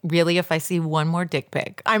like, really, if I see one more dick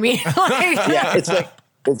pic? I mean, yeah, it's like,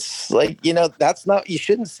 that's not, you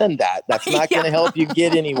shouldn't send that. That's not going to help you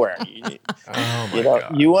get anywhere.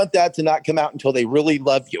 God. You want that to not come out until they really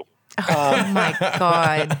love you. Oh my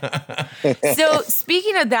God. So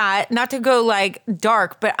speaking of that, not to go like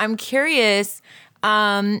dark, but I'm curious,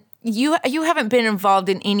 you haven't been involved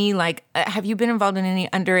in any, like, have you been involved in any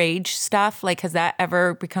underage stuff? Like, has that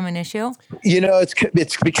ever become an issue?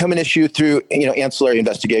 It's become an issue through, ancillary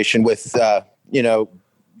investigation with,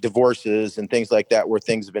 divorces and things like that, where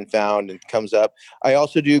things have been found and comes up. I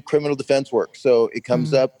also do criminal defense work. So it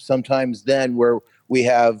comes up sometimes then where we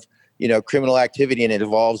have, criminal activity and it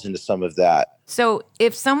evolves into some of that. So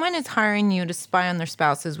if someone is hiring you to spy on their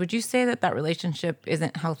spouses, would you say that relationship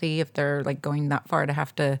isn't healthy if they're like going that far to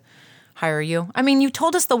have to hire you? I mean, you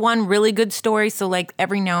told us the one really good story. So like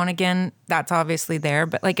every now and again, that's obviously there.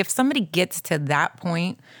 But like if somebody gets to that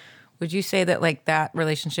point Would you say that like that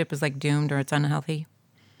relationship is like doomed or it's unhealthy?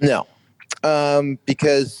 No,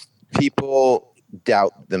 because people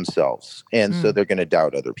doubt themselves, and so they're going to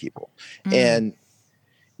doubt other people, and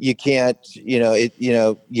you can't,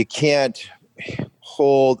 you can't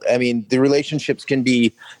hold. I mean, the relationships can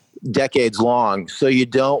be decades long, so you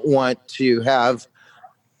don't want to have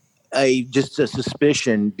just a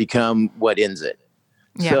suspicion become what ends it.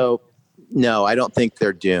 Yeah. So no, I don't think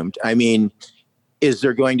they're doomed. I mean, is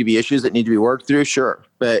there going to be issues that need to be worked through? Sure.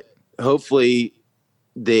 But hopefully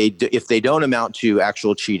if they don't amount to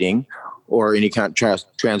actual cheating or any kind of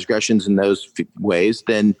transgressions in those ways,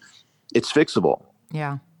 then it's fixable.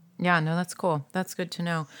 Yeah. Yeah. No, that's cool. That's good to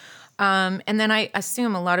know. And then I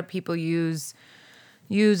assume a lot of people use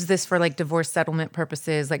this for like divorce settlement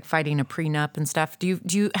purposes, like fighting a prenup and stuff.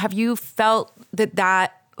 Have you felt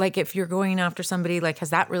that like if you're going after somebody, like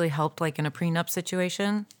has that really helped like in a prenup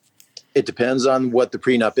situation? It depends on what the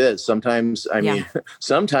prenup is. Sometimes,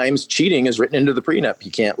 sometimes cheating is written into the prenup.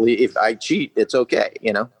 You can't leave. If I cheat, it's okay,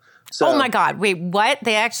 So, oh my God. Wait, what?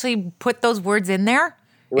 They actually put those words in there?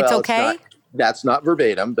 Well, it's okay? That's not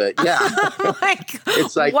verbatim, but yeah. Oh my God.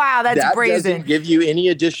 It's like, wow, that's that brazen. Doesn't give you any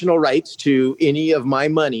additional rights to any of my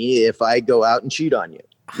money if I go out and cheat on you.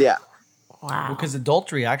 Yeah. Wow. Because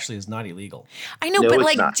adultery actually is not illegal. I know, No, but it's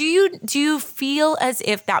like, not. do you feel as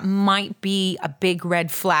if that might be a big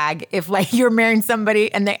red flag if like you're marrying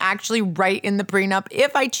somebody and they actually write in the prenup,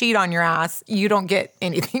 if I cheat on your ass, you don't get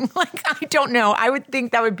anything? Like, I don't know. I would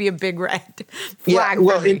think that would be a big red flag. Yeah.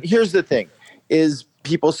 Well, and here's the thing: is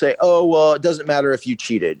people say, "Oh, well, it doesn't matter if you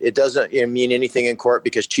cheated. It doesn't mean anything in court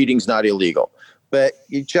because cheating's not illegal." But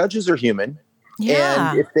judges are human.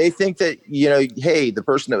 Yeah. And if they think that, hey, the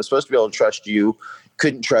person that was supposed to be able to trust you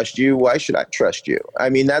couldn't trust you, why should I trust you? I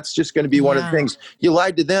mean, that's just going to be one of the things. You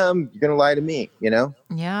lied to them, you're going to lie to me, Yeah.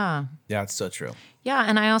 Yeah, it's so true. Yeah.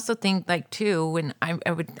 And I also think like too, when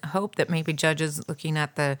I would hope that maybe judges looking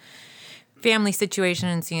at the family situation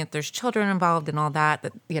and seeing if there's children involved and all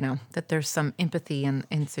that, that there's some empathy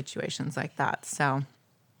in situations like that. So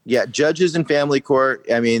yeah, judges in family court,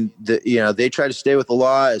 I mean, they try to stay with the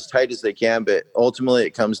law as tight as they can, but ultimately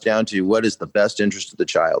it comes down to what is the best interest of the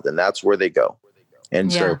child, and that's where they go.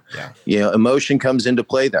 And so, emotion comes into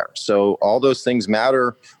play there. So all those things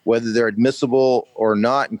matter, whether they're admissible or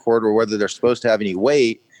not in court, or whether they're supposed to have any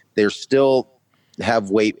weight, they still have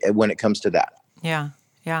weight when it comes to that. Yeah.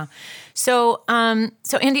 Yeah. So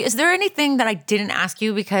Andy, is there anything that I didn't ask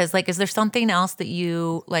you? Because like, is there something else that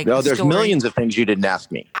you like? No, there's millions of things you didn't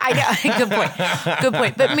ask me. I know. Good point. Good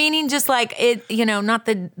point. But meaning just like it, not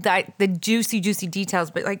the juicy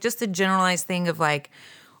details, but like just the generalized thing of like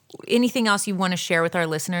anything else you want to share with our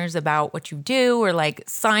listeners about what you do or like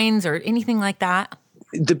signs or anything like that.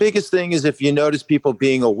 The biggest thing is if you notice people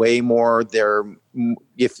being away more,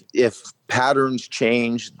 if patterns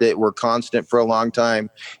change that were constant for a long time,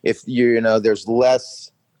 if there's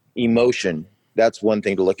less emotion, that's one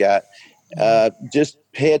thing to look at. Just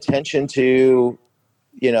pay attention to,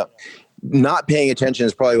 not paying attention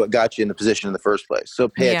is probably what got you in the position in the first place. So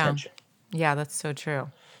pay attention. Yeah, that's so true.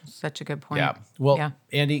 Such a good point. Yeah. Well,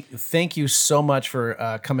 Andy, thank you so much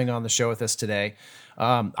for coming on the show with us today.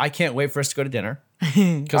 I can't wait for us to go to dinner.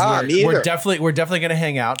 Because we're definitely going to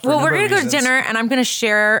hang out. Well, we're going to go to dinner, and I'm going to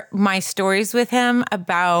share my stories with him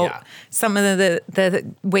about some of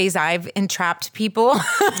the ways I've entrapped people.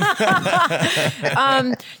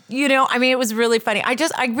 I mean, it was really funny. I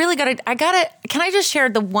gotta. Can I just share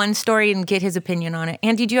the one story and get his opinion on it?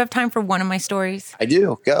 Andy, do you have time for one of my stories? I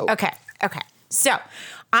do. Go. Okay. So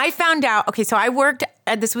I found out, so I worked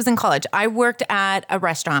this was in college. I worked at a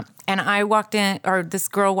restaurant and this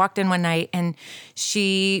girl walked in one night and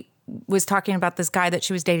she was talking about this guy that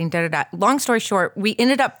she was dating, Long story short, we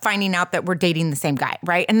ended up finding out that we're dating the same guy,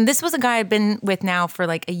 right? And this was a guy I've been with now for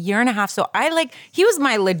like a year and a half. So he was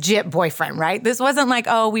my legit boyfriend, right? This wasn't like,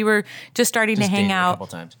 we were just starting to hang out. A couple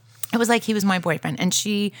times. It was like he was my boyfriend and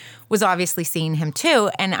she was obviously seeing him too.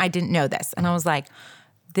 And I didn't know this. And I was like,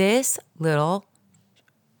 this little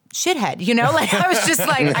shithead, like I was just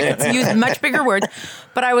like, I could use much bigger words,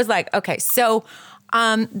 but I was like, okay, so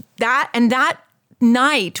that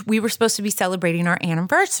night we were supposed to be celebrating our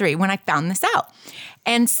anniversary when I found this out.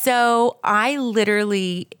 And so I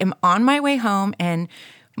literally am on my way home and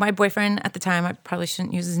my boyfriend at the time, I probably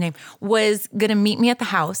shouldn't use his name, was going to meet me at the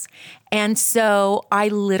house. And so I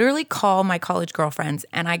literally call my college girlfriends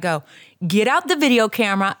and I go, get out the video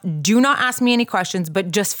camera. Do not ask me any questions,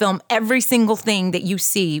 but just film every single thing that you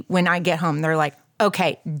see when I get home. They're like,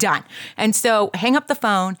 okay, done. And so hang up the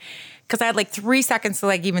phone because I had like 3 seconds to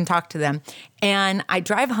like even talk to them. And I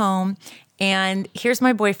drive home And here's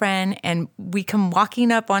my boyfriend, and we come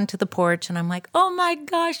walking up onto the porch, and I'm like, oh my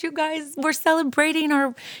gosh, you guys, we're celebrating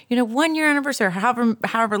our, 1 year anniversary, or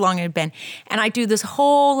however long it had been. And I do this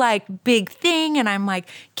whole like big thing, and I'm like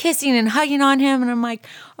kissing and hugging on him, and I'm like,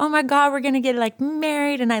 oh my God, we're gonna get like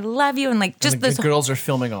married, and I love you, and like just and this. The girls are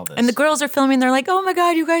filming all this. And the girls are filming, they're like, oh my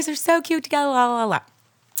God, you guys are so cute together, la la la.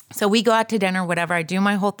 So we go out to dinner, whatever. I do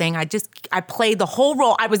my whole thing. I played the whole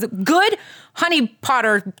role. I was a good honey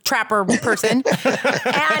potter trapper person.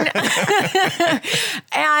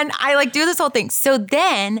 and I like do this whole thing. So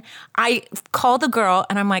then I call the girl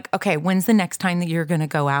and I'm like, okay, when's the next time that you're going to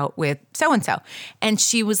go out with so-and-so? And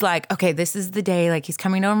she was like, okay, this is the day. Like he's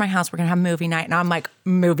coming over to my house. We're going to have movie night. And I'm like,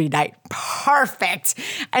 movie night. Perfect.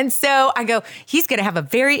 And so I go, he's going to have a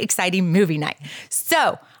very exciting movie night.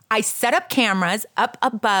 So I set up cameras up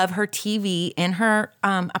above her TV in her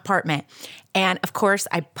apartment. And of course,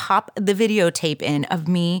 I pop the videotape in of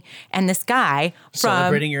me and this guy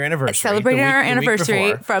celebrating your anniversary. Celebrating our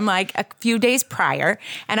anniversary from like a few days prior.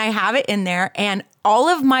 And I have it in there. And all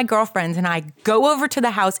of my girlfriends and I go over to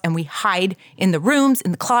the house and we hide in the rooms,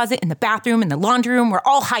 in the closet, in the bathroom, in the laundry room. We're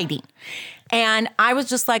all hiding. And I was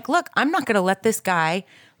just like, look, I'm not going to let this guy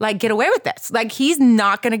like get away with this. Like he's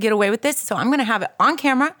not going to get away with this. So I'm going to have it on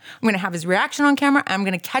camera. I'm going to have his reaction on camera. I'm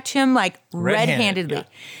going to catch him like red-handedly. Yeah.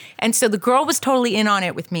 And so the girl was totally in on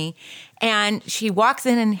it with me. And she walks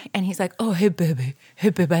in and he's like, oh, hey, baby,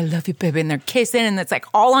 I love you, baby. And they're kissing and it's like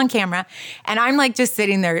all on camera. And I'm like just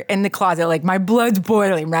sitting there in the closet, like my blood's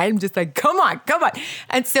boiling, right? I'm just like, come on.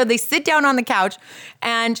 And so they sit down on the couch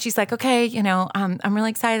and she's like, okay, I'm really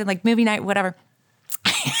excited, like movie night, whatever.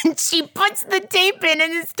 And she puts the tape in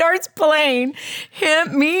and it starts playing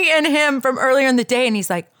me and him from earlier in the day. And he's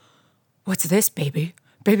like, what's this, baby?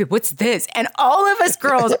 Baby, what's this? And all of us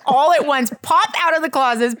girls all at once pop out of the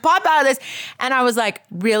closets, pop out of this. And I was like,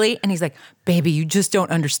 really? And he's like, baby, you just don't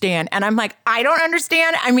understand. And I'm like, I don't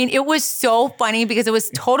understand. I mean, it was so funny because it was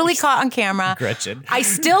totally caught on camera. Gretchen. I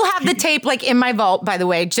still have the tape like in my vault, by the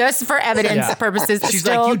way, just for evidence purposes. She's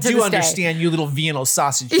like, you do understand, you little Vienna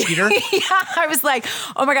sausage cheater. Yeah, I was like,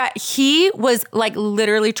 oh my God. He was like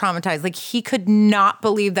literally traumatized. Like he could not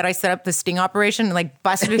believe that I set up the sting operation and like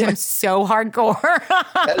busted him so hardcore.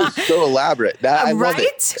 That is so elaborate. I love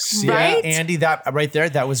it. Right? Yeah, Andy, that right there,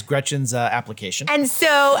 that was Gretchen's application. And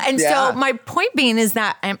so my point being is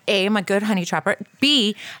that I'm a good honey trapper.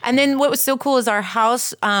 B, and then what was so cool is our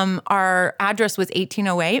house, our address was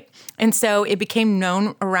 1808. And so it became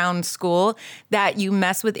known around school that you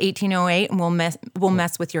mess with 1808 and we'll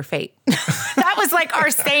mess with your fate. That was like our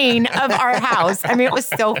saying of our house. I mean, it was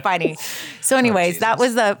so funny. So anyways, that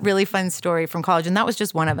was a really fun story from college. And that was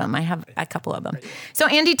just one of them. I have a couple of them. So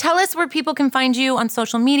Andy, tell us where people can find you on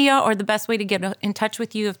social media or the best way to get in touch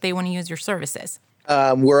with you if they want to use your services.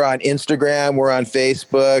 We're on Instagram. We're on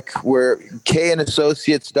Facebook. We're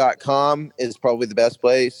kayandassociates.com is probably the best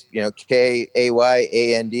place.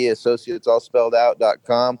 KAYAND associates all spelled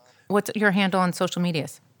out.com. What's your handle on social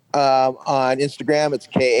medias? On Instagram, it's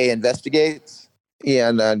KA Investigates.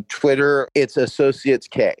 And on Twitter, it's Associates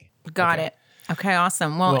K. Got it. Okay,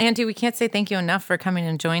 awesome. Well, Andy, we can't say thank you enough for coming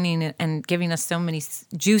and joining and giving us so many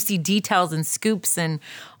juicy details and scoops and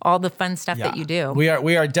all the fun stuff that you do. We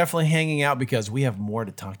are definitely hanging out because we have more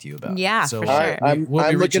to talk to you about. Yeah, so for sure. I'm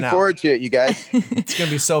looking forward to it, you guys. It's going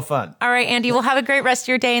to be so fun. All right, Andy, well, have a great rest of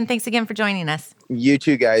your day, and thanks again for joining us. You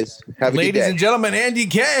too, guys. Have a good day. Ladies and gentlemen, Andy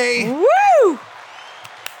K. Woo!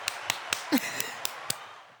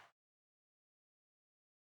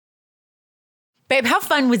 Babe, how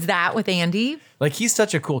fun was that with Andy? Like, he's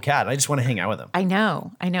such a cool cat. I just want to hang out with him. I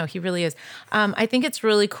know. He really is. I think it's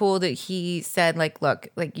really cool that he said, like, look,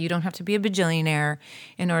 like, you don't have to be a bajillionaire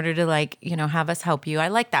in order to, like, have us help you. I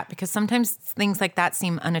like that because sometimes things like that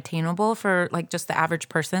seem unattainable for, like, just the average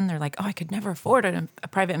person. They're like, oh, I could never afford a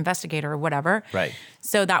private investigator or whatever. Right.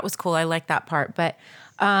 So that was cool. I like that part. But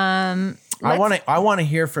I want to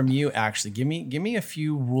hear from you, actually. Give me a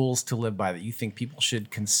few rules to live by that you think people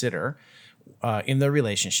should consider in their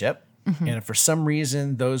relationship. Mm-hmm. And if for some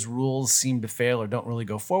reason those rules seem to fail or don't really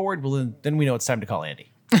go forward, well, then we know it's time to call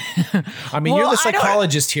Andy. I mean, you're the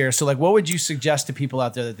psychologist here. So, like, what would you suggest to people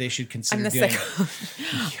out there that they should consider doing?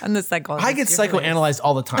 I'm the psychologist. I get psychoanalyzed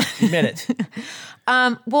all the time. Admit it.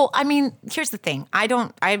 Well, I mean, here's the thing.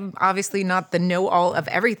 I'm obviously not the know-all of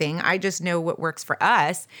everything. I just know what works for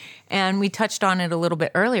us. And we touched on it a little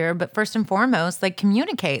bit earlier, but first and foremost, like,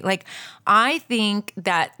 communicate. Like, I think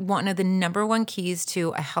that one of the number one keys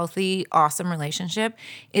to a healthy, awesome relationship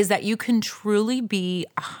is that you can truly be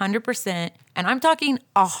 100%, and I'm talking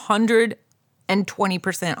 120%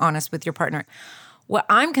 honest with your partner. What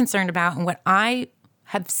I'm concerned about and what I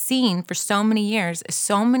have seen for so many years is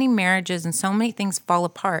so many marriages and so many things fall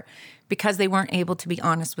apart because they weren't able to be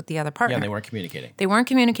honest with the other partner. Yeah, they weren't communicating. They weren't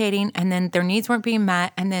communicating, and then their needs weren't being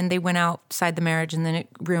met, and then they went outside the marriage, and then it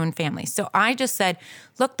ruined families. So I just said,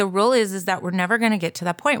 look, the rule is that we're never going to get to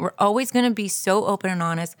that point. We're always going to be so open and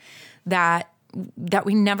honest that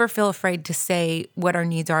we never feel afraid to say what our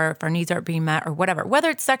needs are, if our needs aren't being met or whatever, whether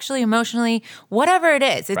it's sexually, emotionally, whatever it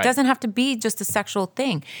is. It doesn't have to be just a sexual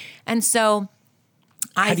thing. And so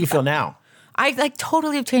how do you feel now? I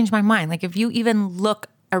totally have changed my mind. Like if you even look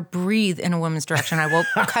or breathe in a woman's direction, I will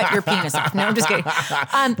cut your penis off. No, I'm just kidding.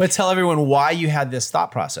 But tell everyone why you had this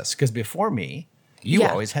thought process. Because before me, you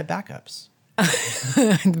always had backups.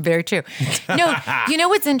 Very true. No, you know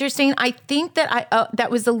what's interesting? I think that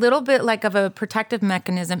that was a little bit like of a protective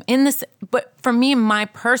mechanism in this, but for me, in my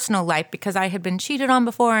personal life, because I had been cheated on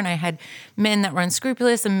before and I had men that were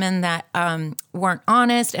unscrupulous and men that weren't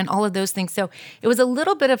honest and all of those things. So it was a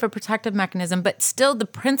little bit of a protective mechanism, but still the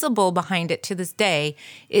principle behind it to this day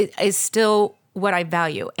is still what I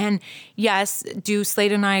value. And yes, do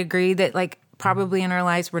Slade and I agree that like, probably in our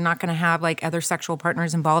lives, we're not going to have like other sexual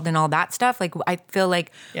partners involved in all that stuff. Like I feel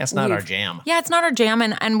like it's not our jam. Yeah, it's not our jam,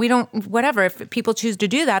 and we don't whatever. If people choose to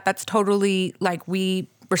do that, that's totally like we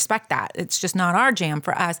respect that. It's just not our jam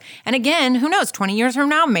for us. And again, who knows? 20 years from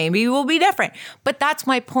now, maybe we'll be different. But that's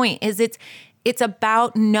my point. Is it's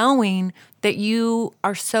about knowing that you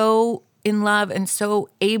are so in love and so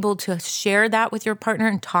able to share that with your partner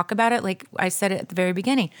and talk about it. Like I said it at the very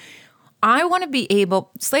beginning, I want to be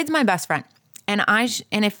able. Slade's my best friend. And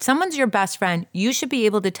if someone's your best friend, you should be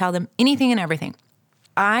able to tell them anything and everything.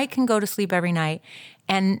 I can go to sleep every night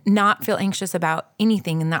and not feel anxious about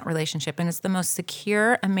anything in that relationship. And it's the most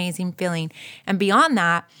secure, amazing feeling. And beyond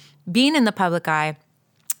that, being in the public eye,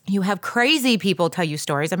 you have crazy people tell you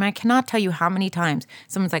stories. I mean, I cannot tell you how many times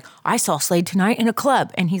someone's like, I saw Slade tonight in a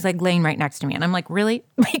club. And he's like laying right next to me. And I'm like, really?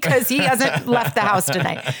 Because he hasn't left the house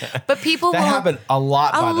tonight. But people that happened a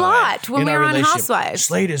lot, by the way, when we were on Housewives.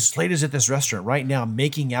 Slade is at this restaurant right now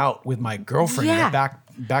making out with my girlfriend in the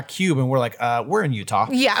back cube. And we're like, we're in Utah.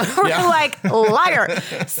 Yeah. We're like, liar.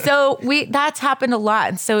 So that's happened a lot.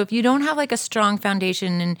 And so if you don't have like a strong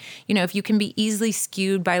foundation and, you know, if you can be easily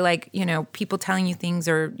skewed by like, you know, people telling you things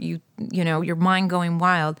or you know, your mind going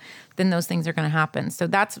wild, then those things are going to happen. So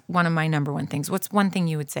that's one of my number one things. What's one thing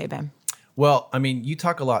you would say, Ben? Well, I mean, you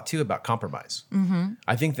talk a lot too about compromise. Mm-hmm.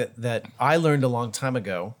 I think that I learned a long time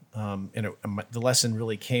ago, and the lesson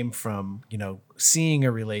really came from, you know, seeing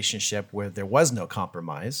a relationship where there was no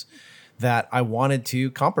compromise, that I wanted to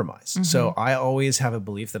compromise. Mm-hmm. So I always have a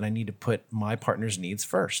belief that I need to put my partner's needs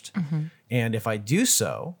first. Mm-hmm. And if I do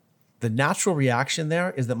so, the natural reaction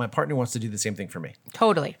there is that my partner wants to do the same thing for me.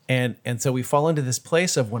 Totally. And so we fall into this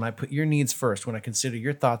place of when I put your needs first, when I consider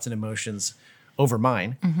your thoughts and emotions over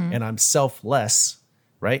mine, and I'm selfless,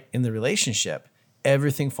 right, in the relationship,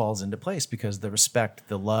 everything falls into place because the respect,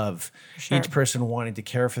 the love, each person wanting to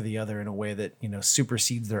care for the other in a way that, you know,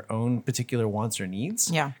 supersedes their own particular wants or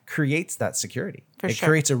needs, creates that security. It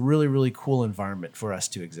creates a really, really cool environment for us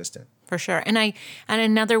to exist in. For sure. And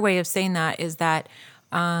another way of saying that is that,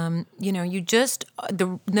 you know, you just,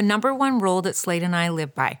 the number one rule that Slade and I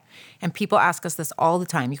live by, and people ask us this all the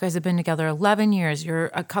time. You guys have been together 11 years. You're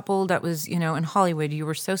a couple that was, you know, in Hollywood. You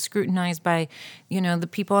were so scrutinized by, you know, the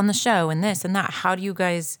people on the show and this and that. How do you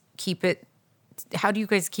guys keep it,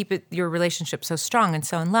 your relationship so strong and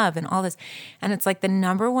so in love and all this? And it's like the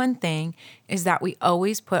number one thing is that we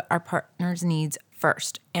always put our partner's needs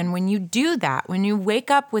first. And when you do that, when you wake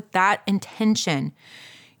up with that intention,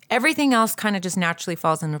 everything else kind of just naturally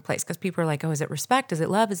falls into place because people are like, oh, is it respect? Is it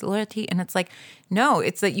love? Is it loyalty? And it's like, no,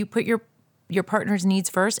 it's that you put your partner's needs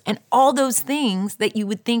first, and all those things that you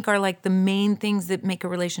would think are like the main things that make a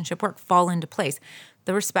relationship work fall into place.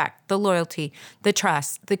 The respect, the loyalty, the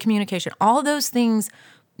trust, the communication, all those things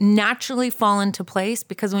naturally fall into place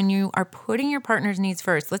because when you are putting your partner's needs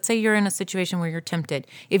first, let's say you're in a situation where you're tempted.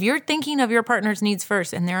 If you're thinking of your partner's needs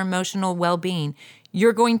first and their emotional well-being,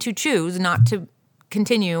 you're going to choose not to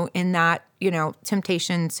continue in that, you know,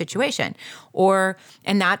 temptation situation.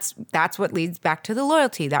 And that's what leads back to the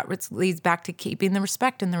loyalty. That leads back to keeping the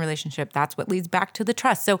respect in the relationship. That's what leads back to the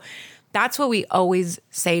trust. So that's what we always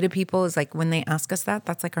say to people is like when they ask us that,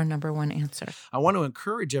 that's like our number one answer. I want to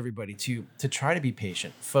encourage everybody to try to be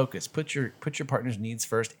patient, focus, put your partner's needs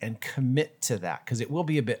first and commit to that because it will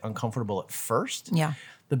be a bit uncomfortable at first. Yeah.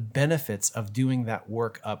 The benefits of doing that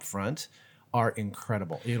work up front are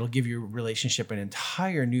incredible. It'll give your relationship an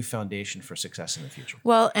entire new foundation for success in the future.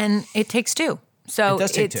 Well, and it takes two. So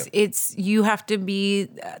it's you have to be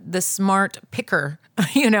the smart picker,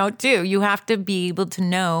 too. You have to be able to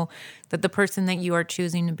know that the person that you are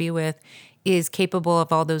choosing to be with is capable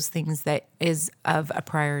of all those things that is of a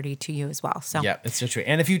priority to you as well. So yeah, it's so true.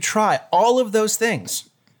 And if you try all of those things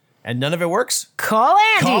and none of it works, call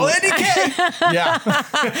Andy. Call Andy K. Yeah.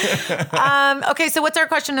 Okay, so what's our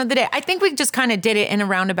question of the day? I think we just kind of did it in a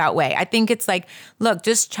roundabout way. I think it's like, look,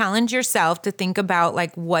 just challenge yourself to think about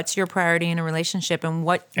like what's your priority in a relationship and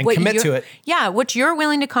what commit to it. Yeah, what you're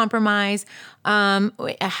willing to compromise.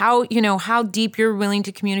 How deep you're willing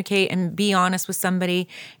to communicate and be honest with somebody,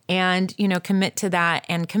 and commit to that,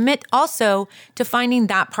 and commit also to finding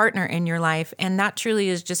that partner in your life. And that truly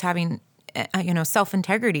is just having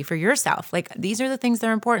self-integrity for yourself. Like, these are the things that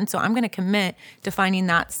are important. So I'm going to commit to finding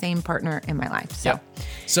that same partner in my life.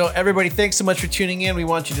 So everybody, thanks so much for tuning in. We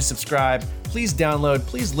want you to subscribe. Please download.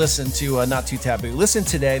 Please listen to Not Too Taboo. Listen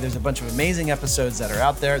today. There's a bunch of amazing episodes that are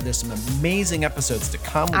out there. There's some amazing episodes to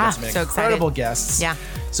come. We've got some incredible guests. Yeah.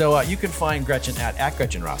 So you can find Gretchen at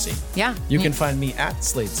Gretchen Rossi. Yeah. You can find me at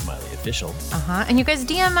Slade Smiley Official. And you guys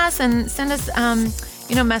DM us and send us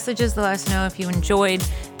messages to let us know if you enjoyed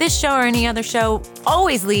this show or any other show.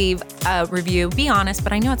 Always leave a review. Be honest,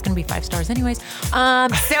 but I know it's going to be 5 stars anyways.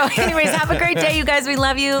 Anyways, have a great day, you guys. We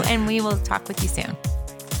love you, and we will talk with you soon.